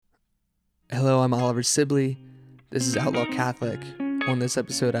Hello, I'm Oliver Sibley. This is Outlaw Catholic. On this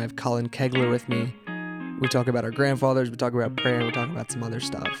episode, I have Colin Kegler with me. We talk about our grandfathers, we talk about prayer, and we talk about some other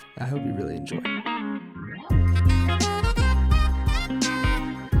stuff. I hope you really enjoy.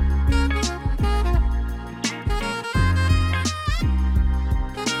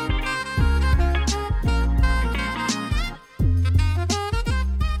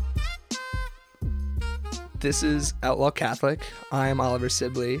 This is Outlaw Catholic. I am Oliver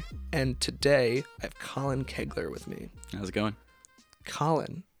Sibley, and today I have Colin Kegler with me. How's it going?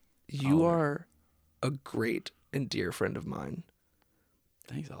 Colin, you are a great and dear friend of mine.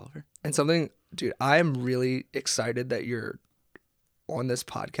 Thanks, Oliver. And something, dude, I am really excited that you're on this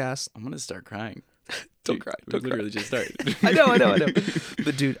podcast. I'm going to start crying. Don't Dude, cry. We Don't literally cry. just started. I know.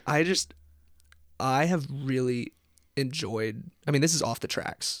 But dude, I have really enjoyed, I mean, this is off the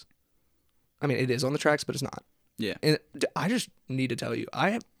tracks. I mean, it is on the tracks, but it's not. Yeah. And I just need to tell you, I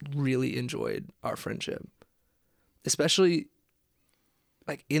have really enjoyed our friendship, especially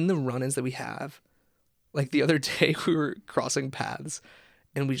like in the run-ins that we have. Like the other day we were crossing paths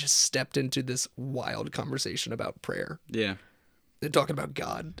and we just stepped into this wild conversation about prayer Yeah. and talking about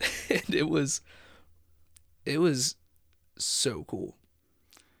God. And it was so cool.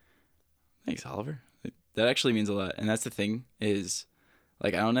 Thanks, Oliver. That actually means a lot. And that's the thing is,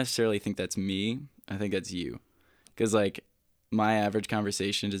 like, I don't necessarily think that's me. I think that's you. Because, like, my average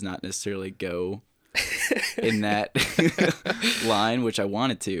conversation does not necessarily go in that line, which I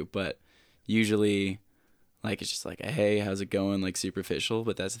wanted to. But usually, like, it's just like, hey, how's it going? Like, superficial.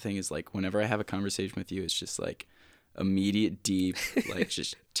 But that's the thing is, like, whenever I have a conversation with you, it's just, like, immediate, deep, like,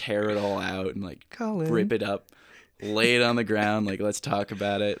 just tear it all out and, like, Colin. rip it up, lay it on the ground. Like, let's talk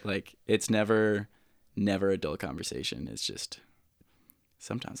about it. Like, it's never a dull conversation. It's just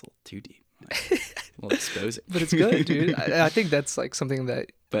sometimes a little too deep, like, a little exposing. But it's good, dude. I think that's like something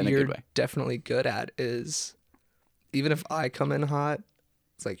that But in a you're good way. definitely good at is even if I come in hot,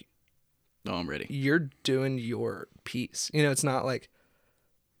 it's like Oh, I'm ready. you're doing your piece. You know, it's not like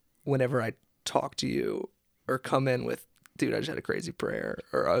whenever I talk to you or come in with, dude, I just had a crazy prayer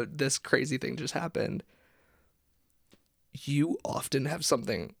or this crazy thing just happened. You often have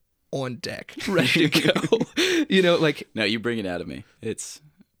something on deck ready to go. You know, like, No, you bring it out of me.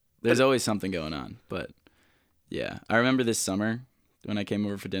 There's always something going on. But yeah, I remember this summer when I came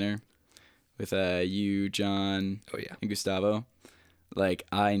over for dinner with you, John, oh yeah. and Gustavo. Like,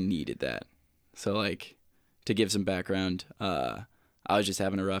 I needed that. So, like, to give some background, I was just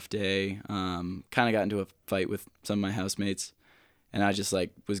having a rough day. Kind of got into a fight with some of my housemates, and I just,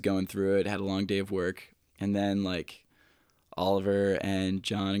 like, was going through it, had a long day of work, and then, like, Oliver and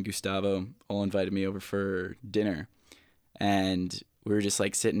John and Gustavo all invited me over for dinner, and we were just,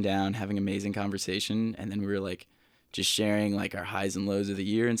 like, sitting down, having amazing conversation, and then we were, like, just sharing, like, our highs and lows of the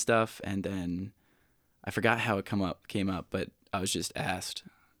year and stuff, and then I forgot how it came up, but I was just asked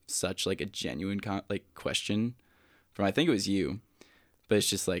such, like, a genuine question from, I think it was you, but it's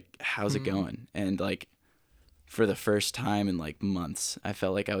just like, how's it going? And, like, for the first time in, like, months, I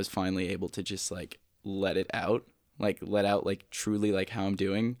felt like I was finally able to just, like, let out, like, truly, like, how I'm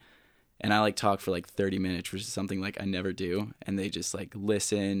doing. And I, like, talked for, like, 30 minutes, which is something, like, I never do. And they just, like,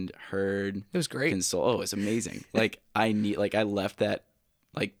 listened, heard. It was great. Oh, it was amazing. Like, I left that,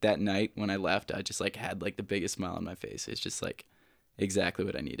 like, that night when I left, I just, like, had, like, the biggest smile on my face. It's just, like, exactly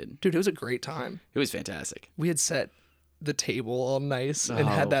what I needed. Dude, it was a great time. It was fantastic. We had set the table all nice and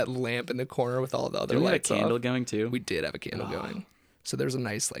had that lamp in the corner with all the other Did we have a lights candle off. going, too? We did have a candle going. So there's a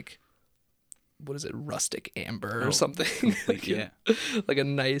nice, like, what is it, rustic amber or something? Like, yeah. Like a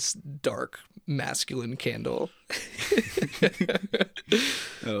nice, dark, masculine candle.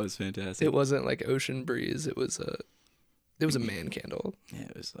 Oh, it was fantastic. It wasn't like ocean breeze. It was a man candle. Yeah,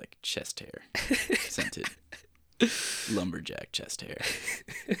 it was like chest hair, scented lumberjack chest hair.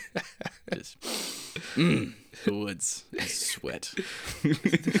 Just, the woods, and sweat.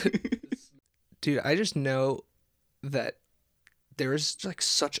 Dude, I just know that there is like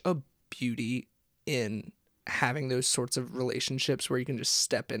such a beauty in having those sorts of relationships where you can just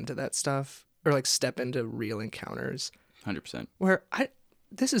step into that stuff or like step into real encounters. 100%. Where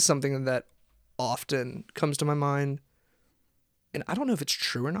this is something that often comes to my mind, and I don't know if it's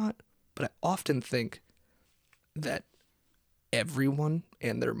true or not, but I often think that everyone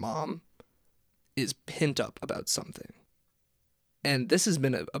and their mom is pent up about something. And this has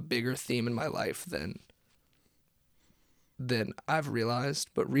been a bigger theme in my life than I've realized,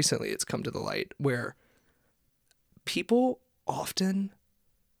 but recently it's come to the light where people often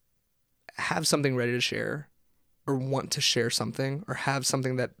have something ready to share or want to share something or have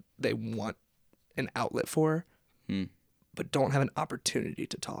something that they want an outlet for, but don't have an opportunity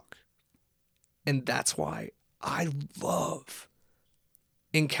to talk. And that's why I love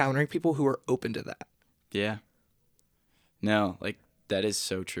encountering people who are open to that. Yeah. No, like that is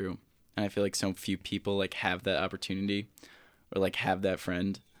so true. And I feel like so few people like have that opportunity or like have that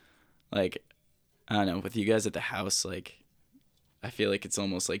friend. Like, I don't know, with you guys at the house, like I feel like it's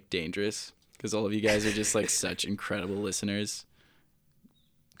almost like dangerous because all of you guys are just like such incredible listeners.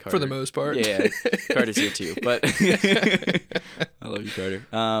 For the most part. Yeah, Carter's here too, but I love you,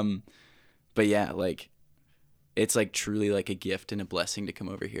 Carter. But yeah, like it's like truly like a gift and a blessing to come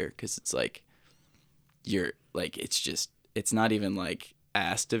over here because it's like you're like it's not even like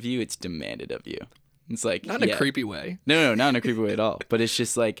asked of you, it's demanded of you. It's like Not in a creepy way. No, not in a creepy way at all. But it's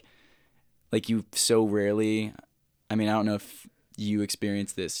just like you so rarely. I mean, I don't know if you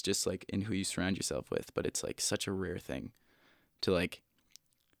experience this just like in who you surround yourself with, but it's like such a rare thing to like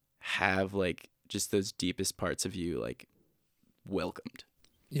have like just those deepest parts of you like welcomed.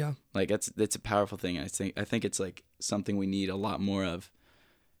 Yeah. Like that's a powerful thing. I think it's like something we need a lot more of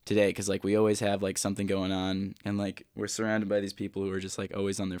today because like we always have like something going on and like we're surrounded by these people who are just like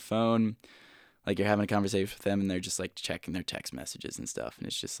always on their phone. Like you're having a conversation with them and they're just like checking their text messages and stuff and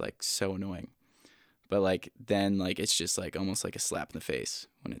it's just like so annoying. But like then like it's just like almost like a slap in the face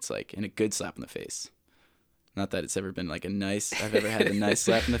when it's like in a good slap in the face. Not that it's ever been like I've ever had a nice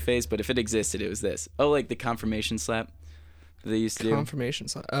slap in the face, but if it existed, it was this. Oh, like the confirmation slap that they used to do. Confirmation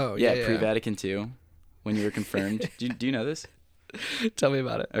slap. Oh, yeah. Pre-Vatican II, when you were confirmed. do you know this? Tell me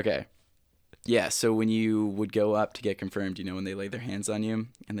about it. Okay. Yeah, so when you would go up to get confirmed, you know, when they lay their hands on you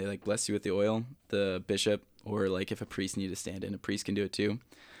and they like bless you with the oil, the bishop, or like if a priest needed to stand in, a priest can do it too.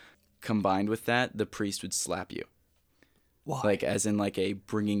 Combined with that, the priest would slap you. Why? Like as in like a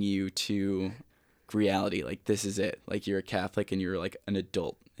bringing you to reality, like this is it, like you're a Catholic and you're like an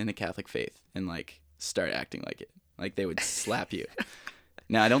adult in the Catholic faith and like start acting like it, like they would slap you.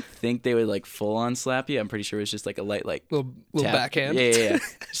 Now I don't think they would like full on slap you. I'm pretty sure it was just like a light like little tap. backhand. Yeah.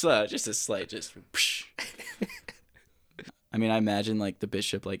 Just a slight just psh. I mean, I imagine like the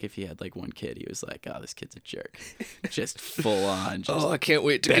bishop, like if he had like one kid, he was like, oh, this kid's a jerk, just full on. Just I can't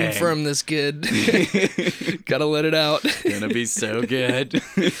wait to bang. confirm this kid. Gotta let it out. Gonna be so good.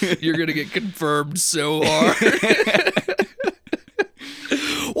 You're gonna get confirmed so hard.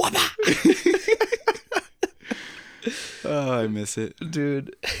 Oh, I miss it,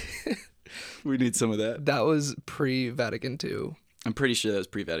 dude. We need some of that. That was pre-Vatican II. I'm pretty sure that was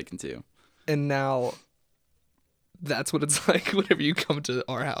pre-Vatican II. And now that's what it's like whenever you come to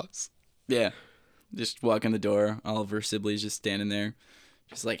our house. Yeah. Just walk in the door, all of her siblings just standing there,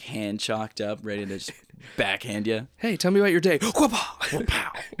 just like hand chalked up, ready to just backhand you. Hey, tell me about your day.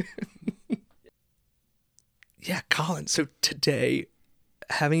 Yeah, Colin. So today,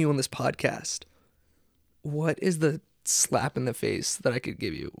 having you on this podcast, what is the slap in the face that I could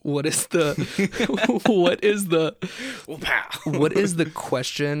give you? What is the what is the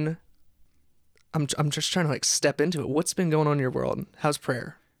question? I'm just trying to like step into it. What's been going on in your world? How's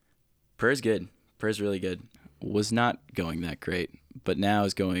prayer? Prayer's good. Prayer's really good. Was not going that great, but now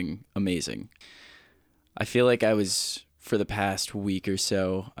is going amazing. I feel like I was, for the past week or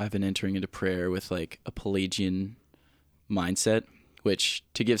so, I've been entering into prayer with like a Pelagian mindset, which,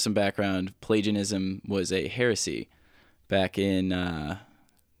 to give some background, Pelagianism was a heresy back in, I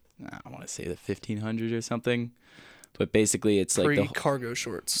want to say the 1500s or something. But basically it's like pre-cargo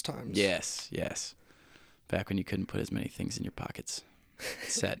shorts times. Yes. Back when you couldn't put as many things in your pockets.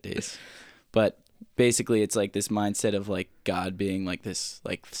 Sad days. But basically it's like this mindset of like God being like this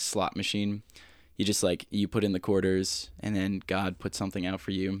like slot machine. You just like, you put in the quarters and then God puts something out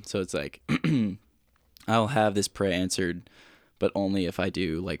for you. So it's like, I'll have this prayer answered, but only if I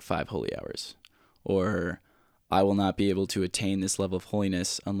do like 5 holy hours. Or I will not be able to attain this level of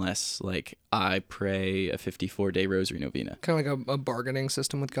holiness unless like I pray a 54-day rosary novena. Kind of like a bargaining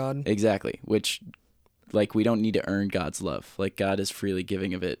system with God. Exactly. Which like we don't need to earn God's love. Like God is freely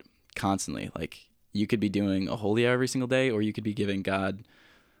giving of it constantly. Like you could be doing a holy hour every single day, or you could be giving God,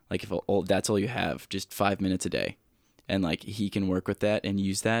 like if that's all you have, just 5 minutes a day. And like he can work with that and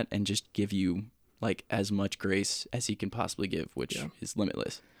use that and just give you like as much grace as he can possibly give, which is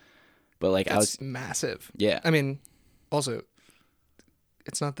limitless. But like that's massive. Yeah. I mean, also,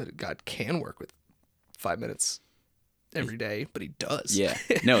 it's not that God can work with 5 minutes every day, but he does. Yeah.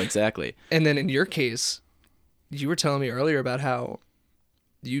 No, exactly. And then in your case, you were telling me earlier about how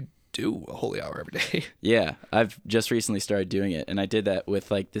you do a holy hour every day. Yeah. I've just recently started doing it, and I did that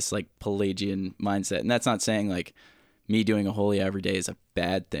with like this like Pelagian mindset. And that's not saying like me doing a holy hour every day is a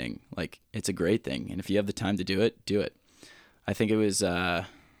bad thing. Like it's a great thing. And if you have the time to do it, do it. I think it was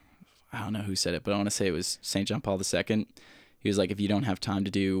I don't know who said it, but I want to say it was St. John Paul II. he was like, if you don't have time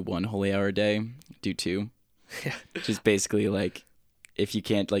to do 1 holy hour a day, do 2. Yeah. Just basically like, if you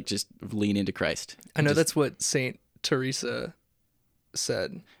can't, like, just lean into Christ. I know Just- that's what Saint Teresa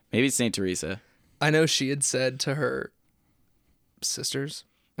said. Maybe it's Saint Teresa. I know she had said to her sisters,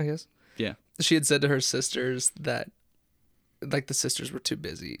 I guess. Yeah. She had said to her sisters that, like, the sisters were too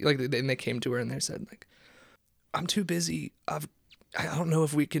busy. Like, they came to her and they said, like, I'm too busy. I don't know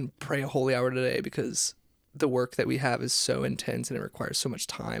if we can pray a holy hour today because the work that we have is so intense and it requires so much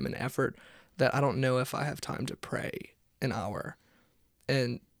time and effort that I don't know if I have time to pray an hour.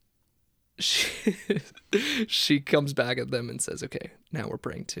 And she comes back at them and says, okay, now we're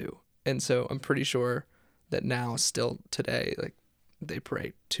praying 2. And so I'm pretty sure that now, still today, like, they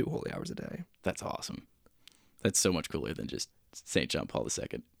pray 2 holy hours a day. That's awesome. That's so much cooler than just St. John Paul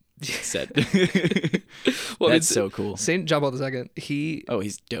II said. Well, That's so cool. St. John Paul II,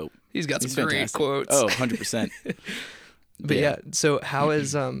 He's dope. he's got He's some great fantastic. quotes. Oh, 100%. But yeah, so how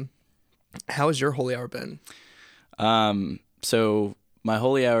has your holy hour been? So my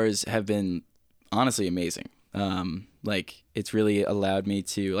holy hours have been honestly amazing. Like, it's really allowed me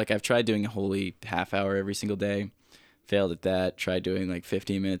to, like, I've tried doing a holy half hour every single day, failed at that. Tried doing like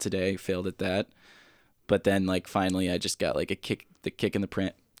 15 minutes a day, failed at that. But then, like, finally I just got like a kick in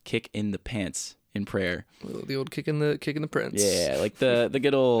the pants in prayer. The old kick in the prince. Yeah, like the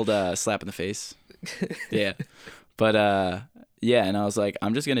good old slap in the face. Yeah. But yeah, and I was like,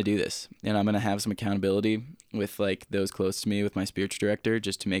 I'm just gonna do this, and I'm gonna have some accountability with, like, those close to me, with my spiritual director,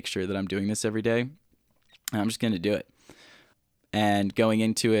 just to make sure that I'm doing this every day. And I'm just gonna do it. And going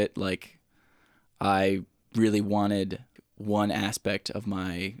into it, like, I really wanted one aspect of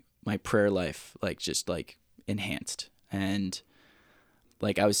my prayer life, like, just, like, enhanced, and,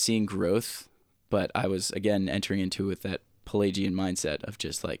 like, I was seeing growth, but I was, again, entering into it with that Pelagian mindset of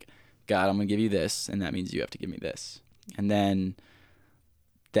just, like, God, I'm gonna give you this, and that means you have to give me this. And then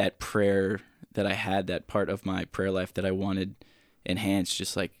that prayer that I had, that part of my prayer life that I wanted enhanced,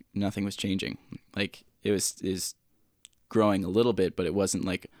 just, like, nothing was changing. Like, it was growing a little bit, but it wasn't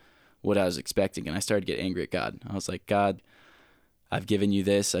like what I was expecting. And I started to get angry at God. I was like, God, I've given you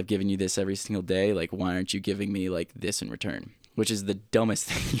this every single day. Like, why aren't you giving me, like, this in return? Which is the dumbest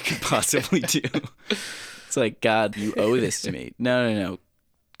thing you could possibly do. It's like, God, you owe this to me. No.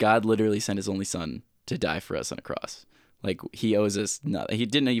 God literally sent his only son to die for us on a cross. Like, he owes us nothing. He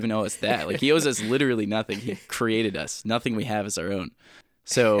didn't even owe us that. Like, he owes us literally nothing. He created us. Nothing we have is our own.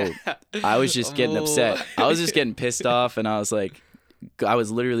 So I was just getting upset. I was just getting pissed off, and I was like, I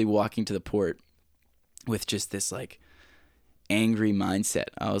was literally walking to the port with just this, like, angry mindset.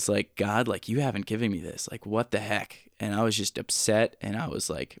 I was like, God, like, you haven't given me this. Like, what the heck? And I was just upset, and I was,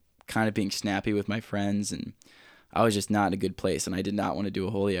 like, kind of being snappy with my friends, and I was just not in a good place, and I did not want to do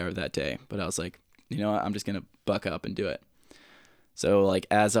a holy hour that day. But I was like, you know what? I'm just going to buck up and do it. So, like,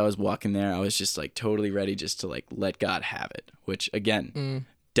 as I was walking there, I was just, like, totally ready just to, like, let God have it, which, again,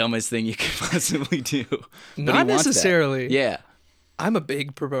 dumbest thing you could possibly do. But Not he wants that. necessarily. Yeah. I'm a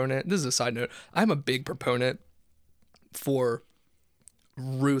big proponent. This is a side note. I'm a big proponent for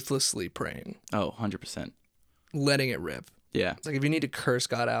ruthlessly praying, Oh, 100%. letting it rip. Yeah. It's like, if you need to curse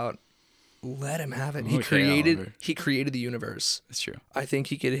God out, let him have it. He Okay, Oliver. created the universe. That's true. I think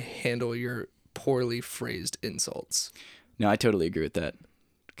he could handle your poorly phrased insults. No, I totally agree with that.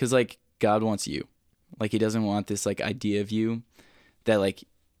 Because, like, God wants you. Like, he doesn't want this, like, idea of you that, like,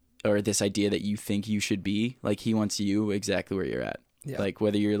 or this idea that you think you should be. Like, he wants you exactly where you're at. Yeah. Like,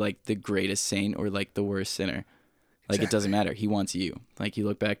 whether you're, like, the greatest saint or, like, the worst sinner. Like, It doesn't matter. He wants you. Like, you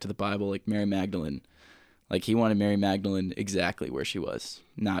look back to the Bible, like, Mary Magdalene. Like, he wanted Mary Magdalene exactly where she was.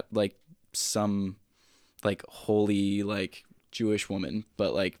 Not, like, some, like, holy, like, Jewish woman,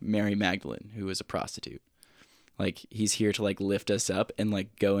 but, like, Mary Magdalene, who was a prostitute. Like, he's here to, like, lift us up and,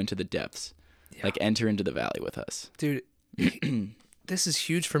 like, go into the depths. Yeah. Like, enter into the valley with us. Dude, this is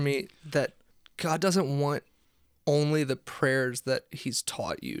huge for me, that God doesn't want only the prayers that he's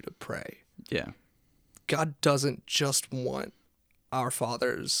taught you to pray. Yeah. God doesn't just want Our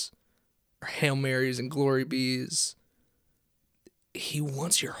Fathers, or Hail Marys and Glory Bees. He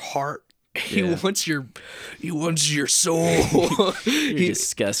wants your heart. He wants your soul. Your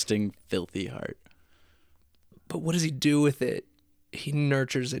disgusting, filthy heart. But what does he do with it? He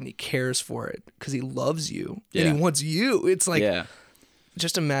nurtures it and he cares for it because he loves you and he wants you. It's like,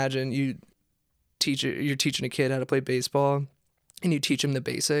 just imagine you're teaching a kid how to play baseball and you teach him the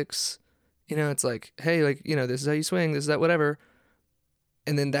basics. You know, it's like, hey, like, you know, this is how you swing, this is that, whatever.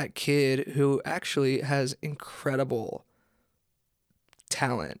 And then that kid who actually has incredible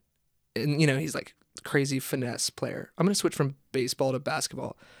talent, and, you know, he's like crazy finesse player. I'm going to switch from baseball to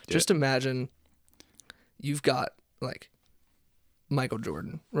basketball. Just imagine you've got like Michael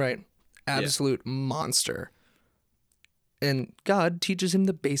Jordan, right? Absolute monster. And God teaches him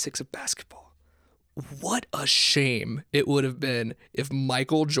the basics of basketball. What a shame it would have been if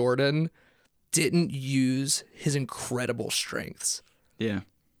Michael Jordan didn't use his incredible strengths. Yeah.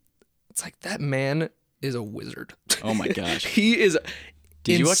 It's like that man is a wizard. Oh my gosh. He is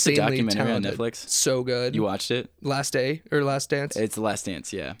Did you watch the insanely documentary talented. on Netflix? So good. You watched it? Last Day or Last Dance? It's The Last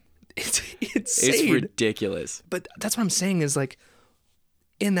Dance, yeah. It's insane. It's ridiculous. But that's what I'm saying is like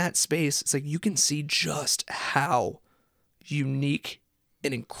in that space, it's like you can see just how unique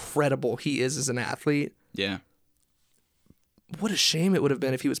and incredible he is as an athlete. Yeah. What a shame it would have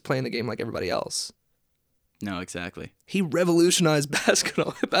been if he was playing the game like everybody else. No, exactly. He revolutionized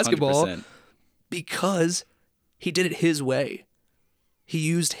basketball 100%. because he did it his way. He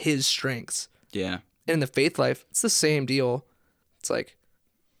used his strengths. Yeah. And in the faith life, it's the same deal. It's like,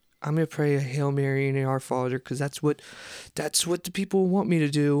 I'm going to pray a Hail Mary and Our Father because that's what the people want me to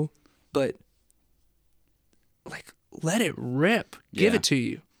do. But, like, let it rip. Give Yeah. it to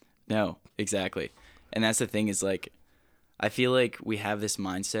you. No, exactly. And that's the thing is, like, I feel like we have this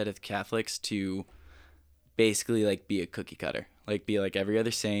mindset of Catholics to basically, like, be a cookie cutter. Like, be like every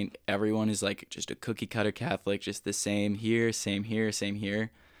other saint. Everyone is, like, just a cookie cutter Catholic, just the same here, same here, same here.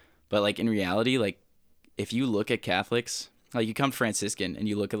 But, like, in reality, like, if you look at Catholics, like, you come Franciscan and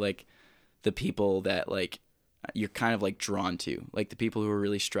you look at, like, the people that, like, you're kind of, like, drawn to. Like, the people who are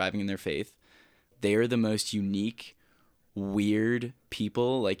really striving in their faith. They are the most unique, weird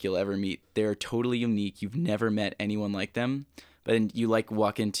people like you'll ever meet. They're totally unique. You've never met anyone like them. But then you like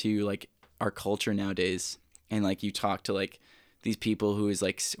walk into like our culture nowadays and like you talk to like these people who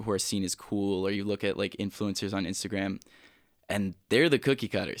are seen as cool, or you look at like influencers on Instagram and they're the cookie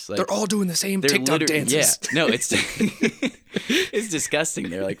cutters. Like, They're all doing the same they're TikTok dances. Yeah, no, it's it's disgusting.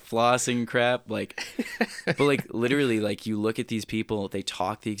 They're like flossing crap, like, but like literally, like you look at these people, they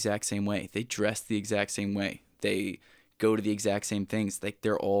talk the exact same way, they dress the exact same way, they go to the exact same things. Like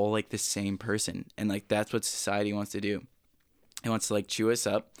they're all like the same person, and like that's what society wants to do. It wants to like chew us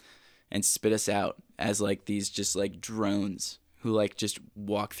up and spit us out as like these just like drones who like just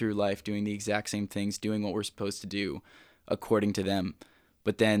walk through life doing the exact same things, doing what we're supposed to do according to them.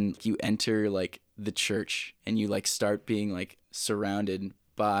 But then you enter like the church and you like start being like surrounded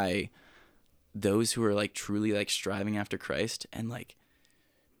by those who are like truly like striving after Christ, and like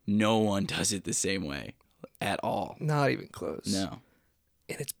no one does it the same way at all. Not even close. No.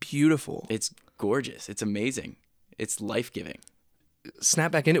 And it's beautiful. It's gorgeous. It's amazing. It's life-giving.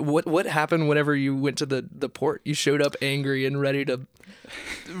 Snap back in it. What happened whenever you went to the port? You showed up angry and ready to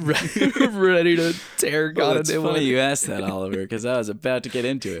tear God Well, a it's new funny one. you asked that, Oliver, because I was about to get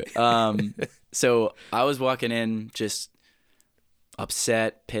into it. So I was walking in just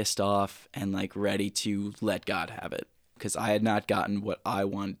upset, pissed off, and like ready to let God have it, because I had not gotten what I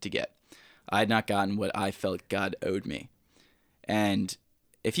wanted to get. I had not gotten what I felt God owed me. And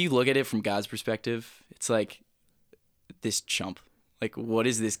if you look at it from God's perspective, it's like this chump. Like, what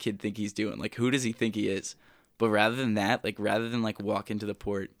does this kid think he's doing? Like, who does he think he is? But rather than that, like, rather than like walk into the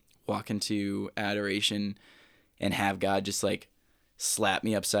port, walk into adoration and have God just like slap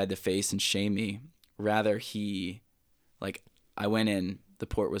me upside the face and shame me, rather he, like, I went in, the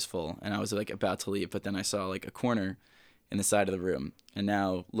port was full, and I was like about to leave, but then I saw like a corner in the side of the room. And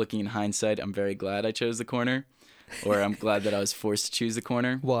now looking in hindsight, I'm very glad I chose the corner, or I'm glad that I was forced to choose the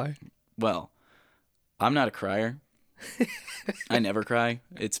corner. Why? Well, I'm not a crier. I never cry.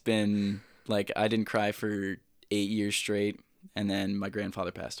 It's been like I didn't cry for 8 years straight, and then my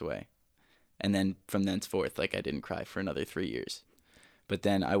grandfather passed away. And then from thenceforth, like I didn't cry for another 3 years. But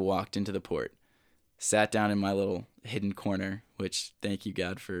then I walked into the port, sat down in my little hidden corner, which thank you,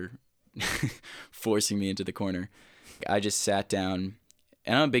 God, for forcing me into the corner. I just sat down,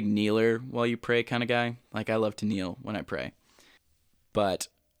 and I'm a big kneeler while you pray kind of guy. Like I love to kneel when I pray. But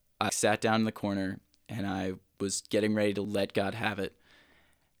I sat down in the corner, and I was getting ready to let God have it.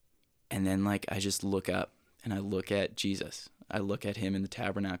 And then like I just look up and I look at Jesus. I look at him in the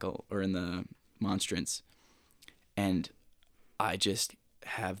tabernacle or in the monstrance. And I just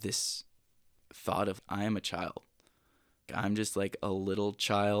have this thought of I am a child. I'm just like a little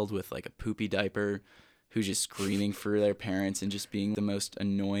child with like a poopy diaper who's just screaming for their parents and just being the most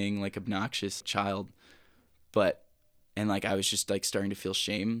annoying, like obnoxious child. And like I was just like starting to feel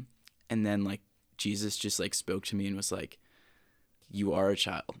shame. And then like Jesus just like spoke to me and was like, you are a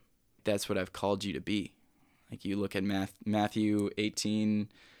child. That's what I've called you to be. Like you look at Matthew 18,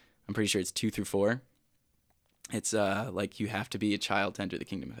 I'm pretty sure it's 2-4. It's like you have to be a child to enter the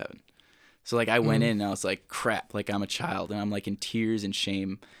kingdom of heaven. So like I went in and I was like, crap, like I'm a child, and I'm like in tears and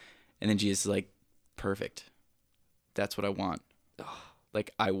shame. And then Jesus is like, perfect. That's what I want.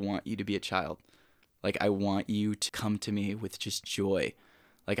 Like, I want you to be a child. Like, I want you to come to me with just joy.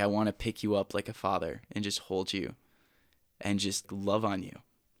 Like, I want to pick you up like a father and just hold you and just love on you.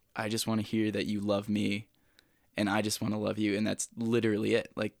 I just want to hear that you love me, and I just want to love you. And that's literally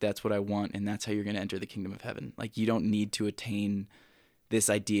it. Like, that's what I want. And that's how you're going to enter the kingdom of heaven. Like, you don't need to attain this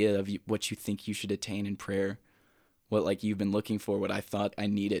idea of what you think you should attain in prayer, what like you've been looking for, what I thought I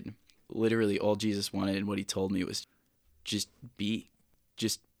needed. Literally all Jesus wanted and what he told me was just be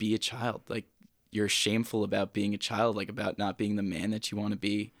a child. Like, you're shameful about being a child, like about not being the man that you want to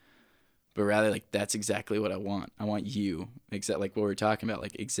be, but rather like that's exactly what I want. I want you, exactly like what we're talking about,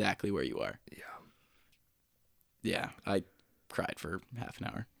 like exactly where you are. Yeah, I cried for half an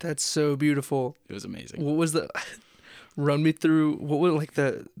hour. That's so beautiful. It was amazing. What was the run me through? What were like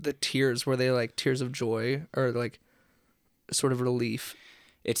the tears? Were they like tears of joy or like sort of relief?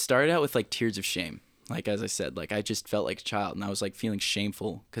 It started out with like tears of shame. Like, as I said, like I just felt like a child, and I was like feeling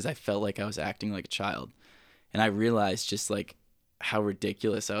shameful because I felt like I was acting like a child. And I realized just like how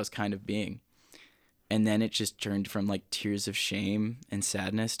ridiculous I was kind of being. And then it just turned from like tears of shame and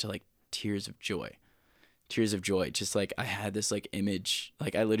sadness to like tears of joy. Tears of joy. Just like I had this like image,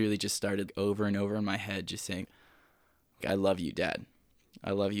 like I literally just started over and over in my head just saying, I love you, Dad.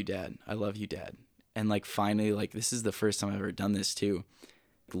 I love you, Dad. I love you, Dad. And like finally, like this is the first time I've ever done this too.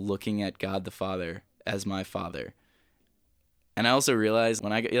 Looking at God the Father as my father. And I also realized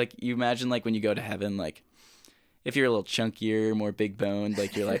when I like, you imagine like when you go to heaven, like if you're a little chunkier, more big boned,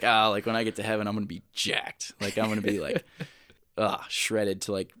 like you're like, like when I get to heaven, I'm going to be jacked. Like I'm going to be like, shredded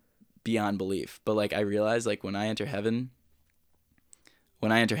to like beyond belief. But like, I realized like when I enter heaven,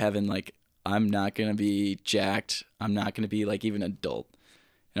 like I'm not going to be jacked. I'm not going to be like even an adult.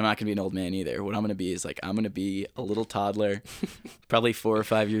 And I'm not going to be an old man either. What I'm going to be is like, I'm going to be a little toddler, probably 4 or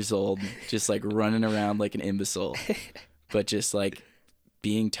 5 years old, just like running around like an imbecile, but just like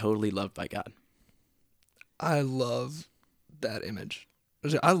being totally loved by God. I love that image.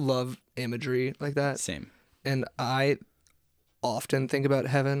 I love imagery like that. Same. And I often think about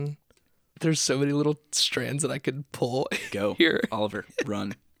heaven. There's so many little strands that I could pull. Go, here. Oliver,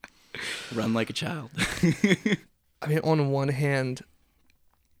 run. Run like a child. I mean, on one hand,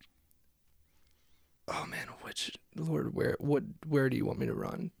 oh man, where do you want me to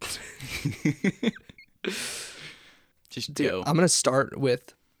run? Just Dude, go. I'm going to start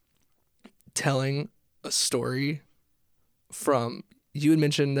with telling a story from, you had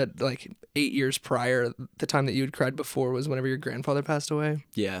mentioned that like 8 years prior, the time that you had cried before was whenever your grandfather passed away.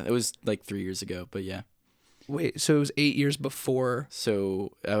 Yeah, it was like 3 years ago, but yeah. Wait, so it was 8 years before.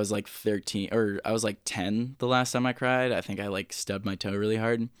 So I was like 13, or I was like 10 the last time I cried. I think I like stubbed my toe really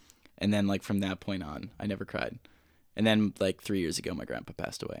hard. And then like from that point on, I never cried. And then like 3 years ago, my grandpa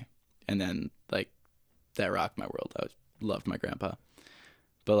passed away. And then like that rocked my world. I loved my grandpa.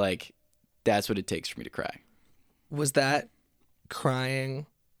 But like, that's what it takes for me to cry. Was that crying?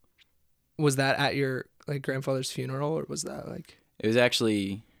 Was that at your like grandfather's funeral, or was that like? It was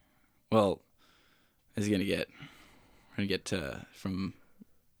actually, well, we're gonna get to from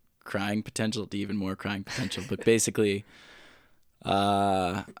crying potential to even more crying potential. But basically,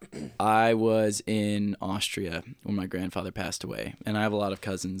 I was in Austria when my grandfather passed away, and I have a lot of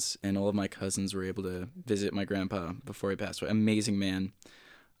cousins, and all of my cousins were able to visit my grandpa before he passed away. Amazing man.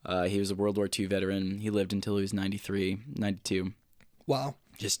 He was a World War II veteran. He lived until he was 93, 92. Wow.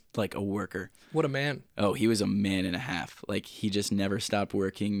 Just like a worker. What a man. Oh, he was a man and a half. Like he just never stopped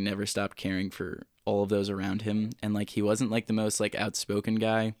working, never stopped caring for all of those around him. And like he wasn't like the most like outspoken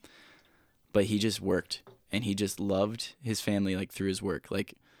guy, but he just worked, and he just loved his family like through his work.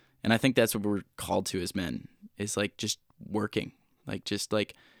 Like, and I think that's what we're called to as men, is like just working, like just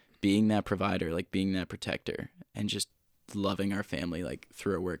like being that provider, like being that protector, and just loving our family like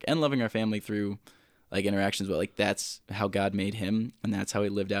through our work, and loving our family through like interactions. But like that's how God made him, and that's how he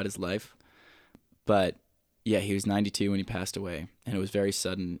lived out his life. But yeah, he was 92 when he passed away, and it was very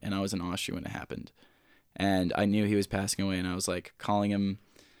sudden, and I was in Austria when it happened, and I knew he was passing away, and I was like calling him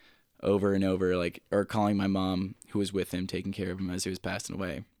over and over, like, or calling my mom who was with him, taking care of him as he was passing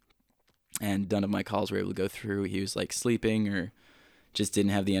away. And none of my calls were able to go through. He was like sleeping or just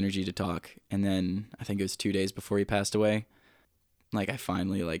didn't have the energy to talk. And then I think it was 2 days before he passed away, like I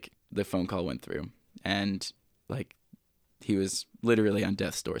finally, like the phone call went through, and like he was literally on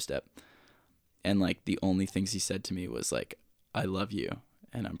death's doorstep. And like the only things he said to me was like, I love you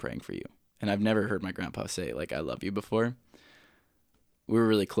and I'm praying for you. And I've never heard my grandpa say like, I love you before. We were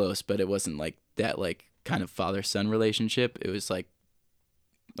really close, but it wasn't like that, like kind of father-son relationship. It was like,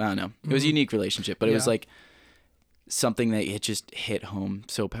 I don't know. It was a unique relationship, but it was like something that it just hit home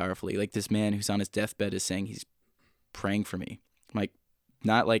so powerfully. Like this man who's on his deathbed is saying he's praying for me. Like,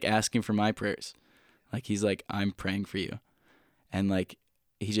 not like asking for my prayers. Like, he's like, I'm praying for you. And like,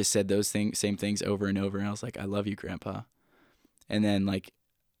 he just said those same things over and over. And I was like, I love you, Grandpa. And then like,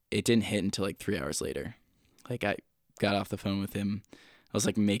 it didn't hit until like 3 hours later. Like, I got off the phone with him. I was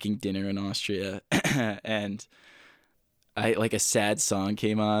like making dinner in Austria and I like a sad song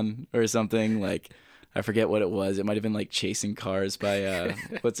came on or something. Like, I forget what it was. It might've been like Chasing Cars by,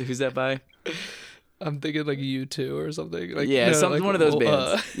 who's that by? I'm thinking like U2 or something. Like, Yeah, no, like, one of those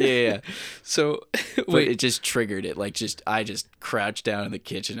bands. Yeah. So, But wait. it just triggered it. Like, I just crouched down in the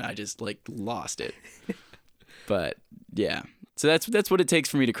kitchen. I just like lost it. But yeah, so that's what it takes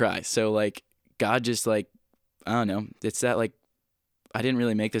for me to cry. So like, God just like, I don't know. It's that like, I didn't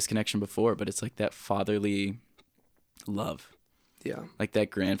really make this connection before, but it's like that fatherly love, Yeah. like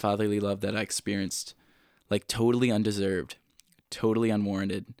that grandfatherly love that I experienced, like totally undeserved, totally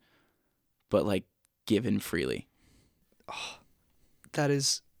unwarranted, but like given freely. That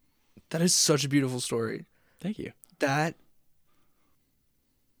is such a beautiful story. Thank you. That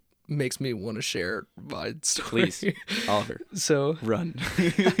makes me want to share my story. Please, Oliver, So, run.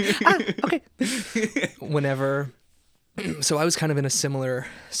 okay. Whenever, so I was kind of in a similar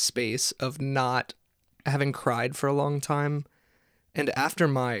space of not having cried for a long time. And after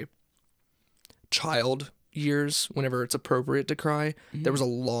my child years, whenever it's appropriate to cry, there was a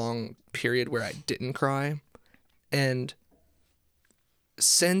long period where I didn't cry. And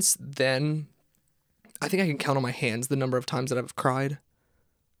since then, I think I can count on my hands the number of times that I've cried,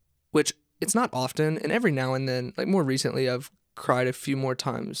 which it's not often. And every now and then, like more recently, I've cried a few more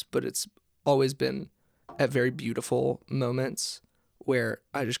times, but it's always been at very beautiful moments where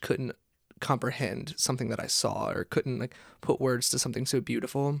I just couldn't comprehend something that I saw or couldn't like put words to something so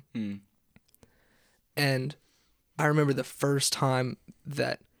beautiful. And I remember the first time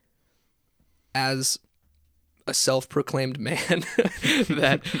that, as a self-proclaimed man,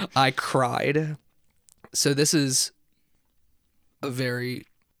 that I cried. So this is a very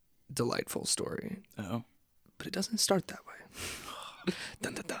delightful story, Oh, but it doesn't start that way.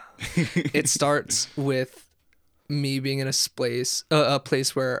 Dun, dun, dun. It starts with me being in a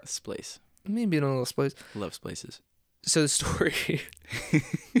place where Splace. me being in a little place. Loves places. So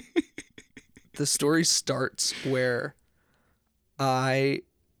the story starts where I,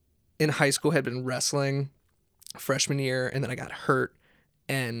 in high school, had been wrestling freshman year, and then I got hurt.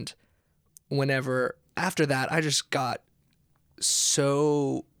 And after that, I just got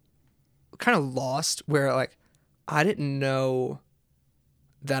so kind of lost where like I didn't know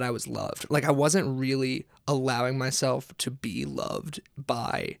that I was loved. Like I wasn't really allowing myself to be loved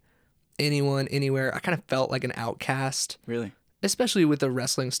by anyone, anywhere. I kind of felt like an outcast. Really? Especially with the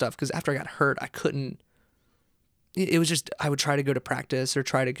wrestling stuff, because after I got hurt, I couldn't. It was just, I would try to go to practice or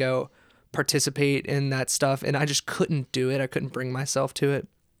try to go participate in that stuff, and I just couldn't do it. I couldn't bring myself to it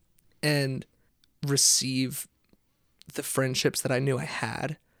and receive the friendships that I knew I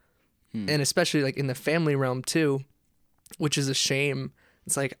had. And especially like in the family realm too, which is a shame.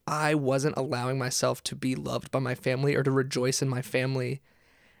 It's like I wasn't allowing myself to be loved by my family or to rejoice in my family.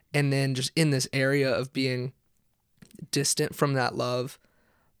 And then just in this area of being distant from that love,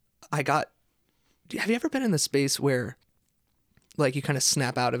 have you ever been in the space where like you kind of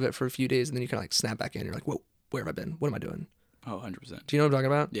snap out of it for a few days and then you kind of like snap back in? You're like, whoa, where have I been? What am I doing? Oh, 100%. Do you know what I'm talking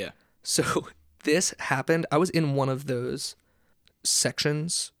about? Yeah. So this happened. I was in one of those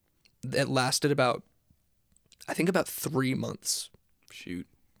sections that lasted about 3 months. Shoot.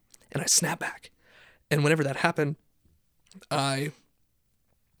 And I snapped back. And whenever that happened, I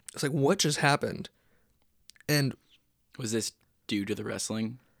was like, what just happened? And Was this due to the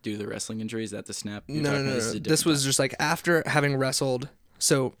wrestling? Due to the wrestling injury? Is that the snap? no. This was just like after having wrestled.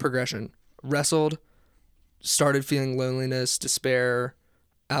 So progression. Wrestled, started feeling loneliness, despair,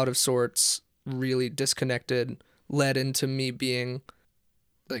 out of sorts, really disconnected, led into me being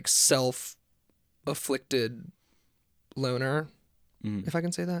like self-afflicted loner, if I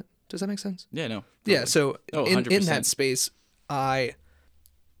can say that. Does that make sense? Yeah, no. Yeah, so in 100%. that space, I,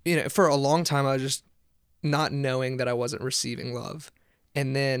 for a long time, I was just not knowing that I wasn't receiving love.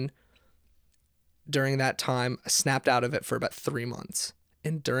 And then during that time, I snapped out of it for about 3 months.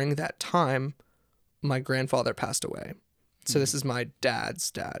 And during that time, my grandfather passed away. So this is my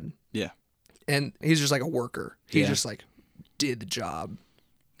dad's dad. Yeah. And he's just like a worker. He Yeah. just like did the job.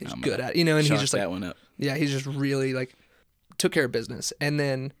 He's I'm good gonna at it, and he's Chalk just like, that one up. yeah, he's just really like took care of business. And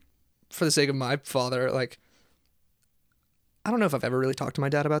then for the sake of my father, like, I don't know if I've ever really talked to my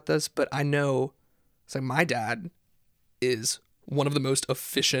dad about this, but I know it's like my dad is one of the most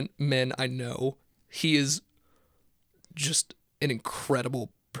efficient men I know. He is just an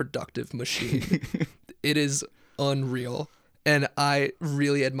incredible productive machine. It is unreal. And I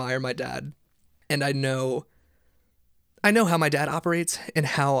really admire my dad. And I know how my dad operates and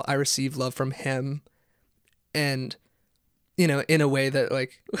how I receive love from him. And, in a way that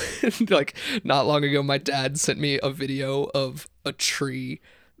like, like not long ago, my dad sent me a video of a tree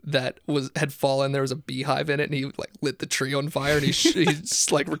that had fallen. There was a beehive in it, and he like lit the tree on fire, and he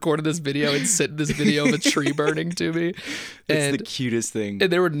just like recorded this video and sent this video of a tree burning to me. It's the cutest thing.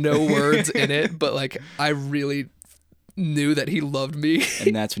 And there were no words in it, but like I really knew that he loved me.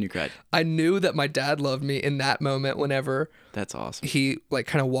 And that's when you cried. I knew that my dad loved me in that moment whenever That's awesome. he like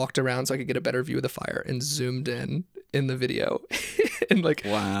kind of walked around so I could get a better view of the fire and zoomed in the video. And like,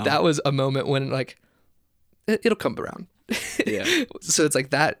 wow, that was a moment when like it'll come around. Yeah. So it's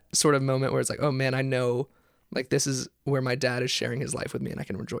like that sort of moment where it's like, oh man, I know like this is where my dad is sharing his life with me and I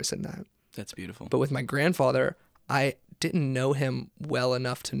can rejoice in that. That's beautiful. But with my grandfather, I didn't know him well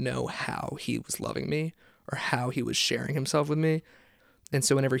enough to know how he was loving me or how he was sharing himself with me. And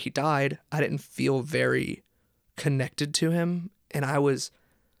so whenever he died, I didn't feel very connected to him. And I was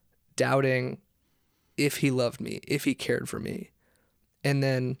doubting if he loved me, if he cared for me. And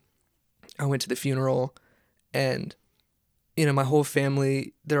then I went to the funeral and, my whole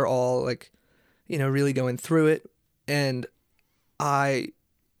family, they're all like, really going through it. And I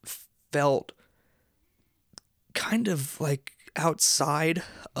felt kind of like outside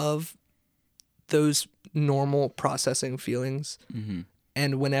of those normal processing feelings. Mm-hmm.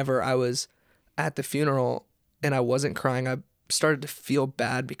 And whenever I was at the funeral and I wasn't crying, I started to feel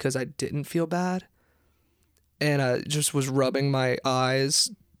bad because I didn't feel bad. And I just was rubbing my eyes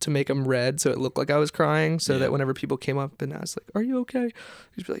to make them red so it looked like I was crying, so that whenever people came up and asked like, are you okay? I'd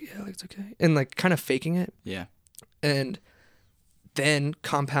just be like, yeah, like, it's okay. And like kind of faking it. Yeah. And then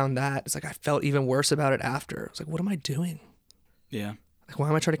compound that, it's like I felt even worse about it after. I was like, what am I doing? Yeah. Like, why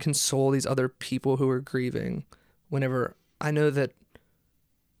am I trying to console these other people who are grieving whenever I know that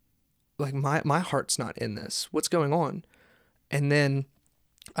like my heart's not in this? What's going on? And then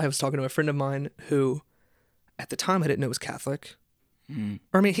I was talking to a friend of mine who at the time I didn't know was Catholic.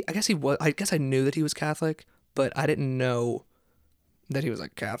 Or I mean, I guess he was. I guess I knew that he was Catholic, but I didn't know that he was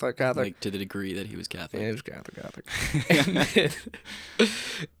like Catholic. Like to the degree that he was Catholic. Yeah, he was Catholic.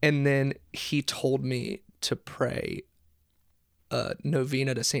 And then he told me to pray a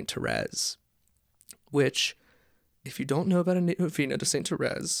novena to Saint Therese, which, if you don't know about a novena to Saint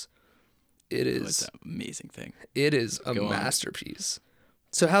Therese, it's an amazing thing. It is a masterpiece.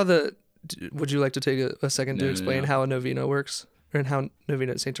 So would you like to take a second to explain how a novena works? And how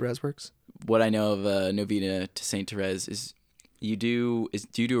novena to Saint Therese works? What I know of a novena to Saint Therese is do you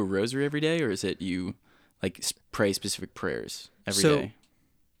do a rosary every day, or is it you like pray specific prayers every day?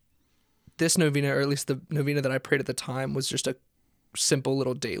 This novena, or at least the novena that I prayed at the time, was just a simple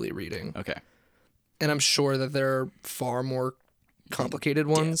little daily reading. Okay. And I'm sure that there are far more complicated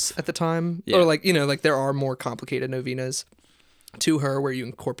ones at the time. Yeah. Or like, like there are more complicated novenas to her where you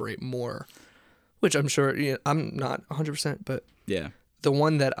incorporate more, which I'm sure, I'm not 100%, but yeah, the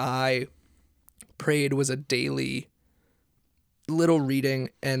one that I prayed was a daily little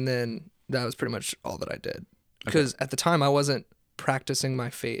reading, and then that was pretty much all that I did. Because at the time I wasn't practicing my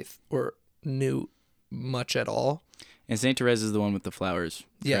faith or knew much at all. And Saint Therese is the one with the flowers,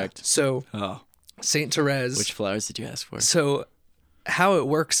 correct? Yeah. So Saint Therese. Which flowers did you ask for? So how it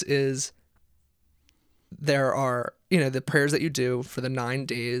works is there are, the prayers that you do for the 9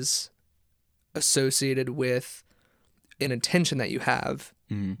 days associated with an intention that you have,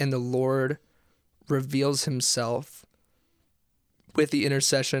 and the Lord reveals himself with the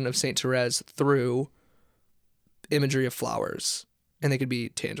intercession of Saint Therese through imagery of flowers. And they could be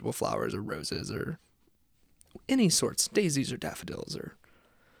tangible flowers or roses or any sorts, daisies or daffodils or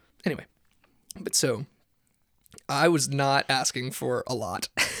anyway. But so I was not asking for a lot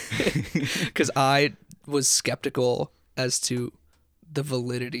because I was skeptical as to the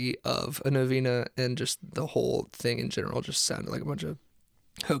validity of a novena, and just the whole thing in general just sounded like a bunch of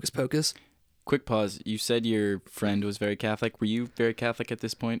hocus pocus. Quick pause. You said your friend was very Catholic. Were you very Catholic at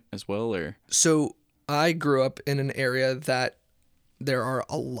this point as well, or? So I grew up in an area that there are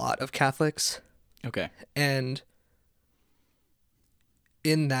a lot of Catholics. Okay. And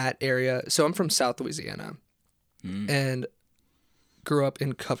in that area, so I'm from South Louisiana and grew up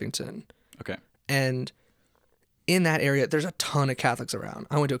in Covington. Okay. And in that area, there's a ton of Catholics around.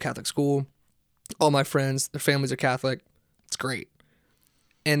 I went to a Catholic school. All my friends, their families are Catholic. It's great.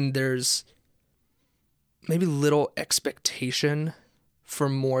 And there's maybe little expectation for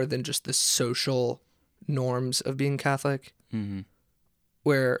more than just the social norms of being Catholic,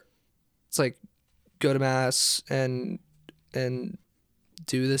 where it's like go to mass and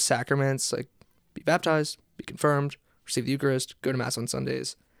do the sacraments, like be baptized, be confirmed, receive the Eucharist, go to Mass on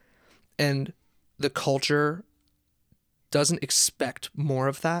Sundays. And the culture doesn't expect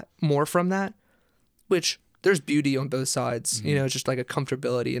more from that, which there's beauty on both sides. You know, it's just like a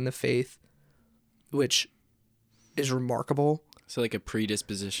comfortability in the faith, which is remarkable. So like a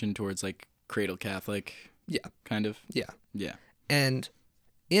predisposition towards like cradle Catholic. Yeah. Kind of. Yeah. Yeah. And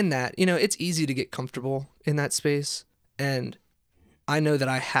in that, you know, it's easy to get comfortable in that space. And I know that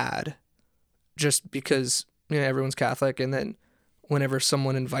I had, just because, you know, everyone's Catholic. And then whenever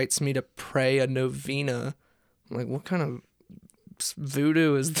someone invites me to pray a novena, I'm like, what kind of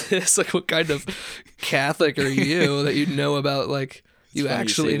voodoo is this? Like, what kind of Catholic are you that you know about, like, you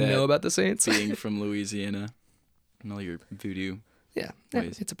actually know about the saints? Being from Louisiana and all your voodoo. Yeah,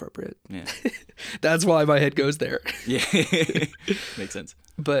 ways. it's appropriate. Yeah. That's why my head goes there. Yeah. Makes sense.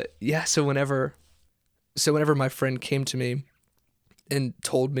 But yeah, so whenever my friend came to me and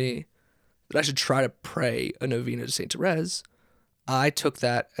told me that I should try to pray a novena to Saint Therese, I took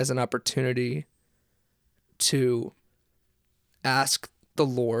that as an opportunity to ask the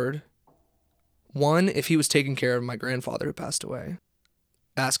Lord, one, if he was taking care of my grandfather who passed away,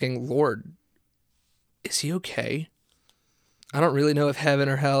 asking, Lord, is he okay? I don't really know if heaven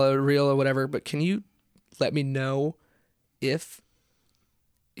or hell are real or whatever, but can you let me know if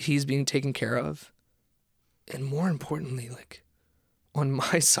he's being taken care of? And more importantly, like, on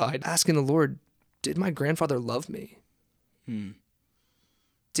my side, asking the Lord, did my grandfather love me?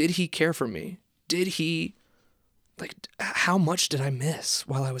 Did he care for me? Did he, like, how much did I miss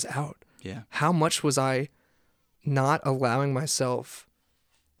while I was out? Yeah. How much was I not allowing myself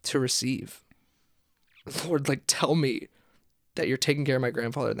to receive? Lord, like, tell me that you're taking care of my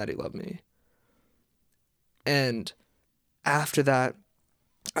grandfather and that he loved me. And after that,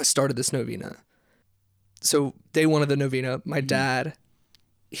 I started this novena. So day one of the novena, my dad,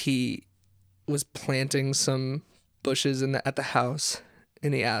 he was planting some bushes at the house,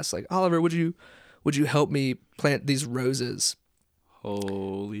 and he asked, like, Oliver, would you help me plant these roses?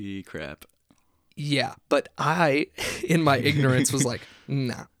 Holy crap. Yeah, but I, in my ignorance, was like,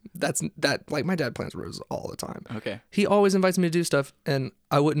 nah, like, my dad plants roses all the time. Okay. He always invites me to do stuff, and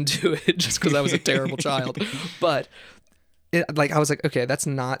I wouldn't do it just because I was a terrible child. But I was like, okay, that's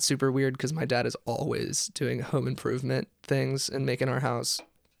not super weird, because my dad is always doing home improvement things and making our house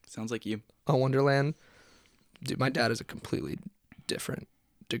Sounds like you. a wonderland. Dude, my dad is a completely different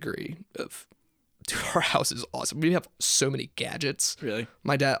degree of... Dude, our house is awesome. We have so many gadgets. Really?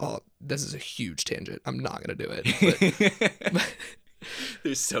 My dad... Oh, this is a huge tangent. I'm not going to do it. But,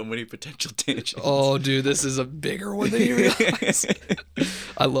 There's so many potential tangents. oh, dude, this is a bigger one than you realize.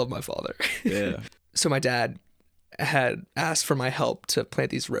 I love my father. Yeah. So my dad had asked for my help to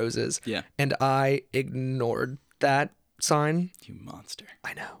plant these roses. Yeah. And I ignored that sign. You monster.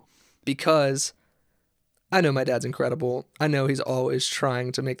 I know. Because I know my dad's incredible. I know he's always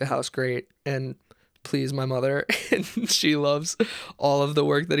trying to make the house great and please my mother. And she loves all of the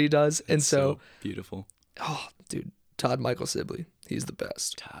work that he does. And so beautiful. Oh, dude, Todd Michael Sibley. He's the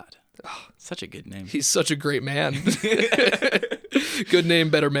best. Todd. Oh, such a good name. He's such a great man. Good name,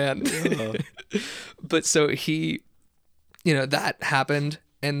 better man. Oh. But so he, you know, that happened.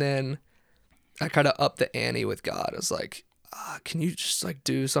 And then I kind of upped the ante with God. I was like, can you just, like,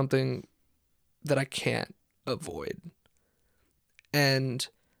 do something that I can't avoid? And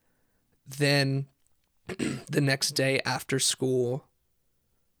then the next day after school,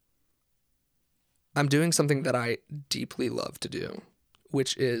 I'm doing something that I deeply love to do,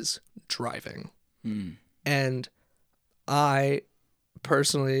 which is driving. And I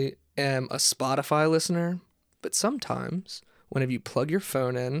personally am a Spotify listener, but sometimes whenever you plug your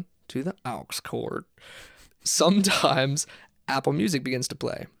phone in to the aux cord, sometimes Apple Music begins to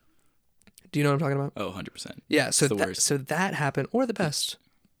play. Do you know what I'm talking about? Oh, 100%. Yeah, so the worst. So that happened, or the best.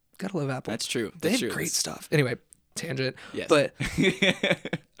 Gotta love Apple. That's true. They That's have true. great stuff. Anyway, tangent. Yes.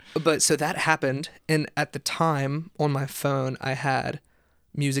 But so that happened, and at the time on my phone, I had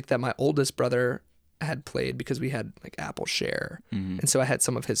music that my oldest brother had played because we had, like, Apple Share. And so I had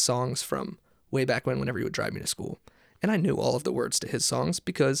some of his songs from way back whenever he would drive me to school. And I knew all of the words to his songs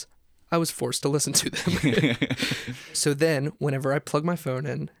because I was forced to listen to them. So then whenever I plug my phone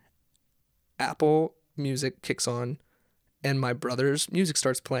in, Apple Music kicks on and my brother's music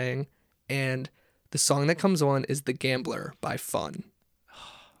starts playing, and the song that comes on is The Gambler by Fun.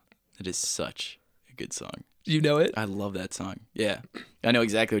 It is such a good song. You know it? I love that song. Yeah. I know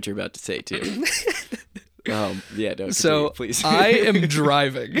exactly what you're about to say, too. Yeah, no, So continue, please. I am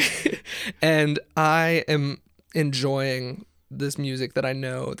driving and I am enjoying this music that I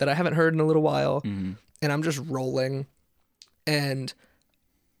know that I haven't heard in a little while. And I'm just rolling, and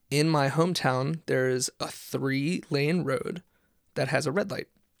in my hometown, there's a 3-lane road that has a red light.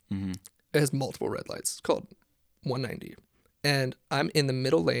 Mm-hmm. It has multiple red lights. It's called 190. And I'm in the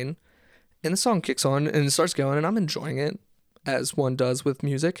middle lane, and the song kicks on and it starts going, and I'm enjoying it, as one does with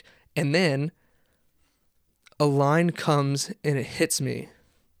music. And then a line comes and it hits me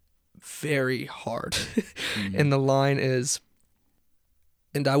very hard. And the line is,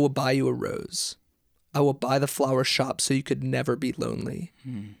 "And I will buy you a rose. I will buy the flower shop so you could never be lonely.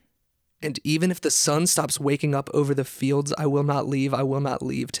 And even if the sun stops waking up over the fields, I will not leave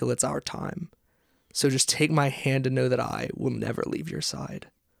till it's our time. So just take my hand and know that I will never leave your side."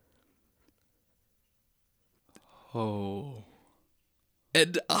 Oh.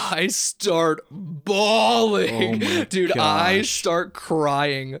 And I start bawling. Oh my Dude, I gosh. start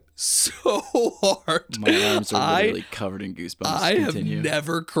crying so hard. My arms are literally covered in goosebumps. I have Continue.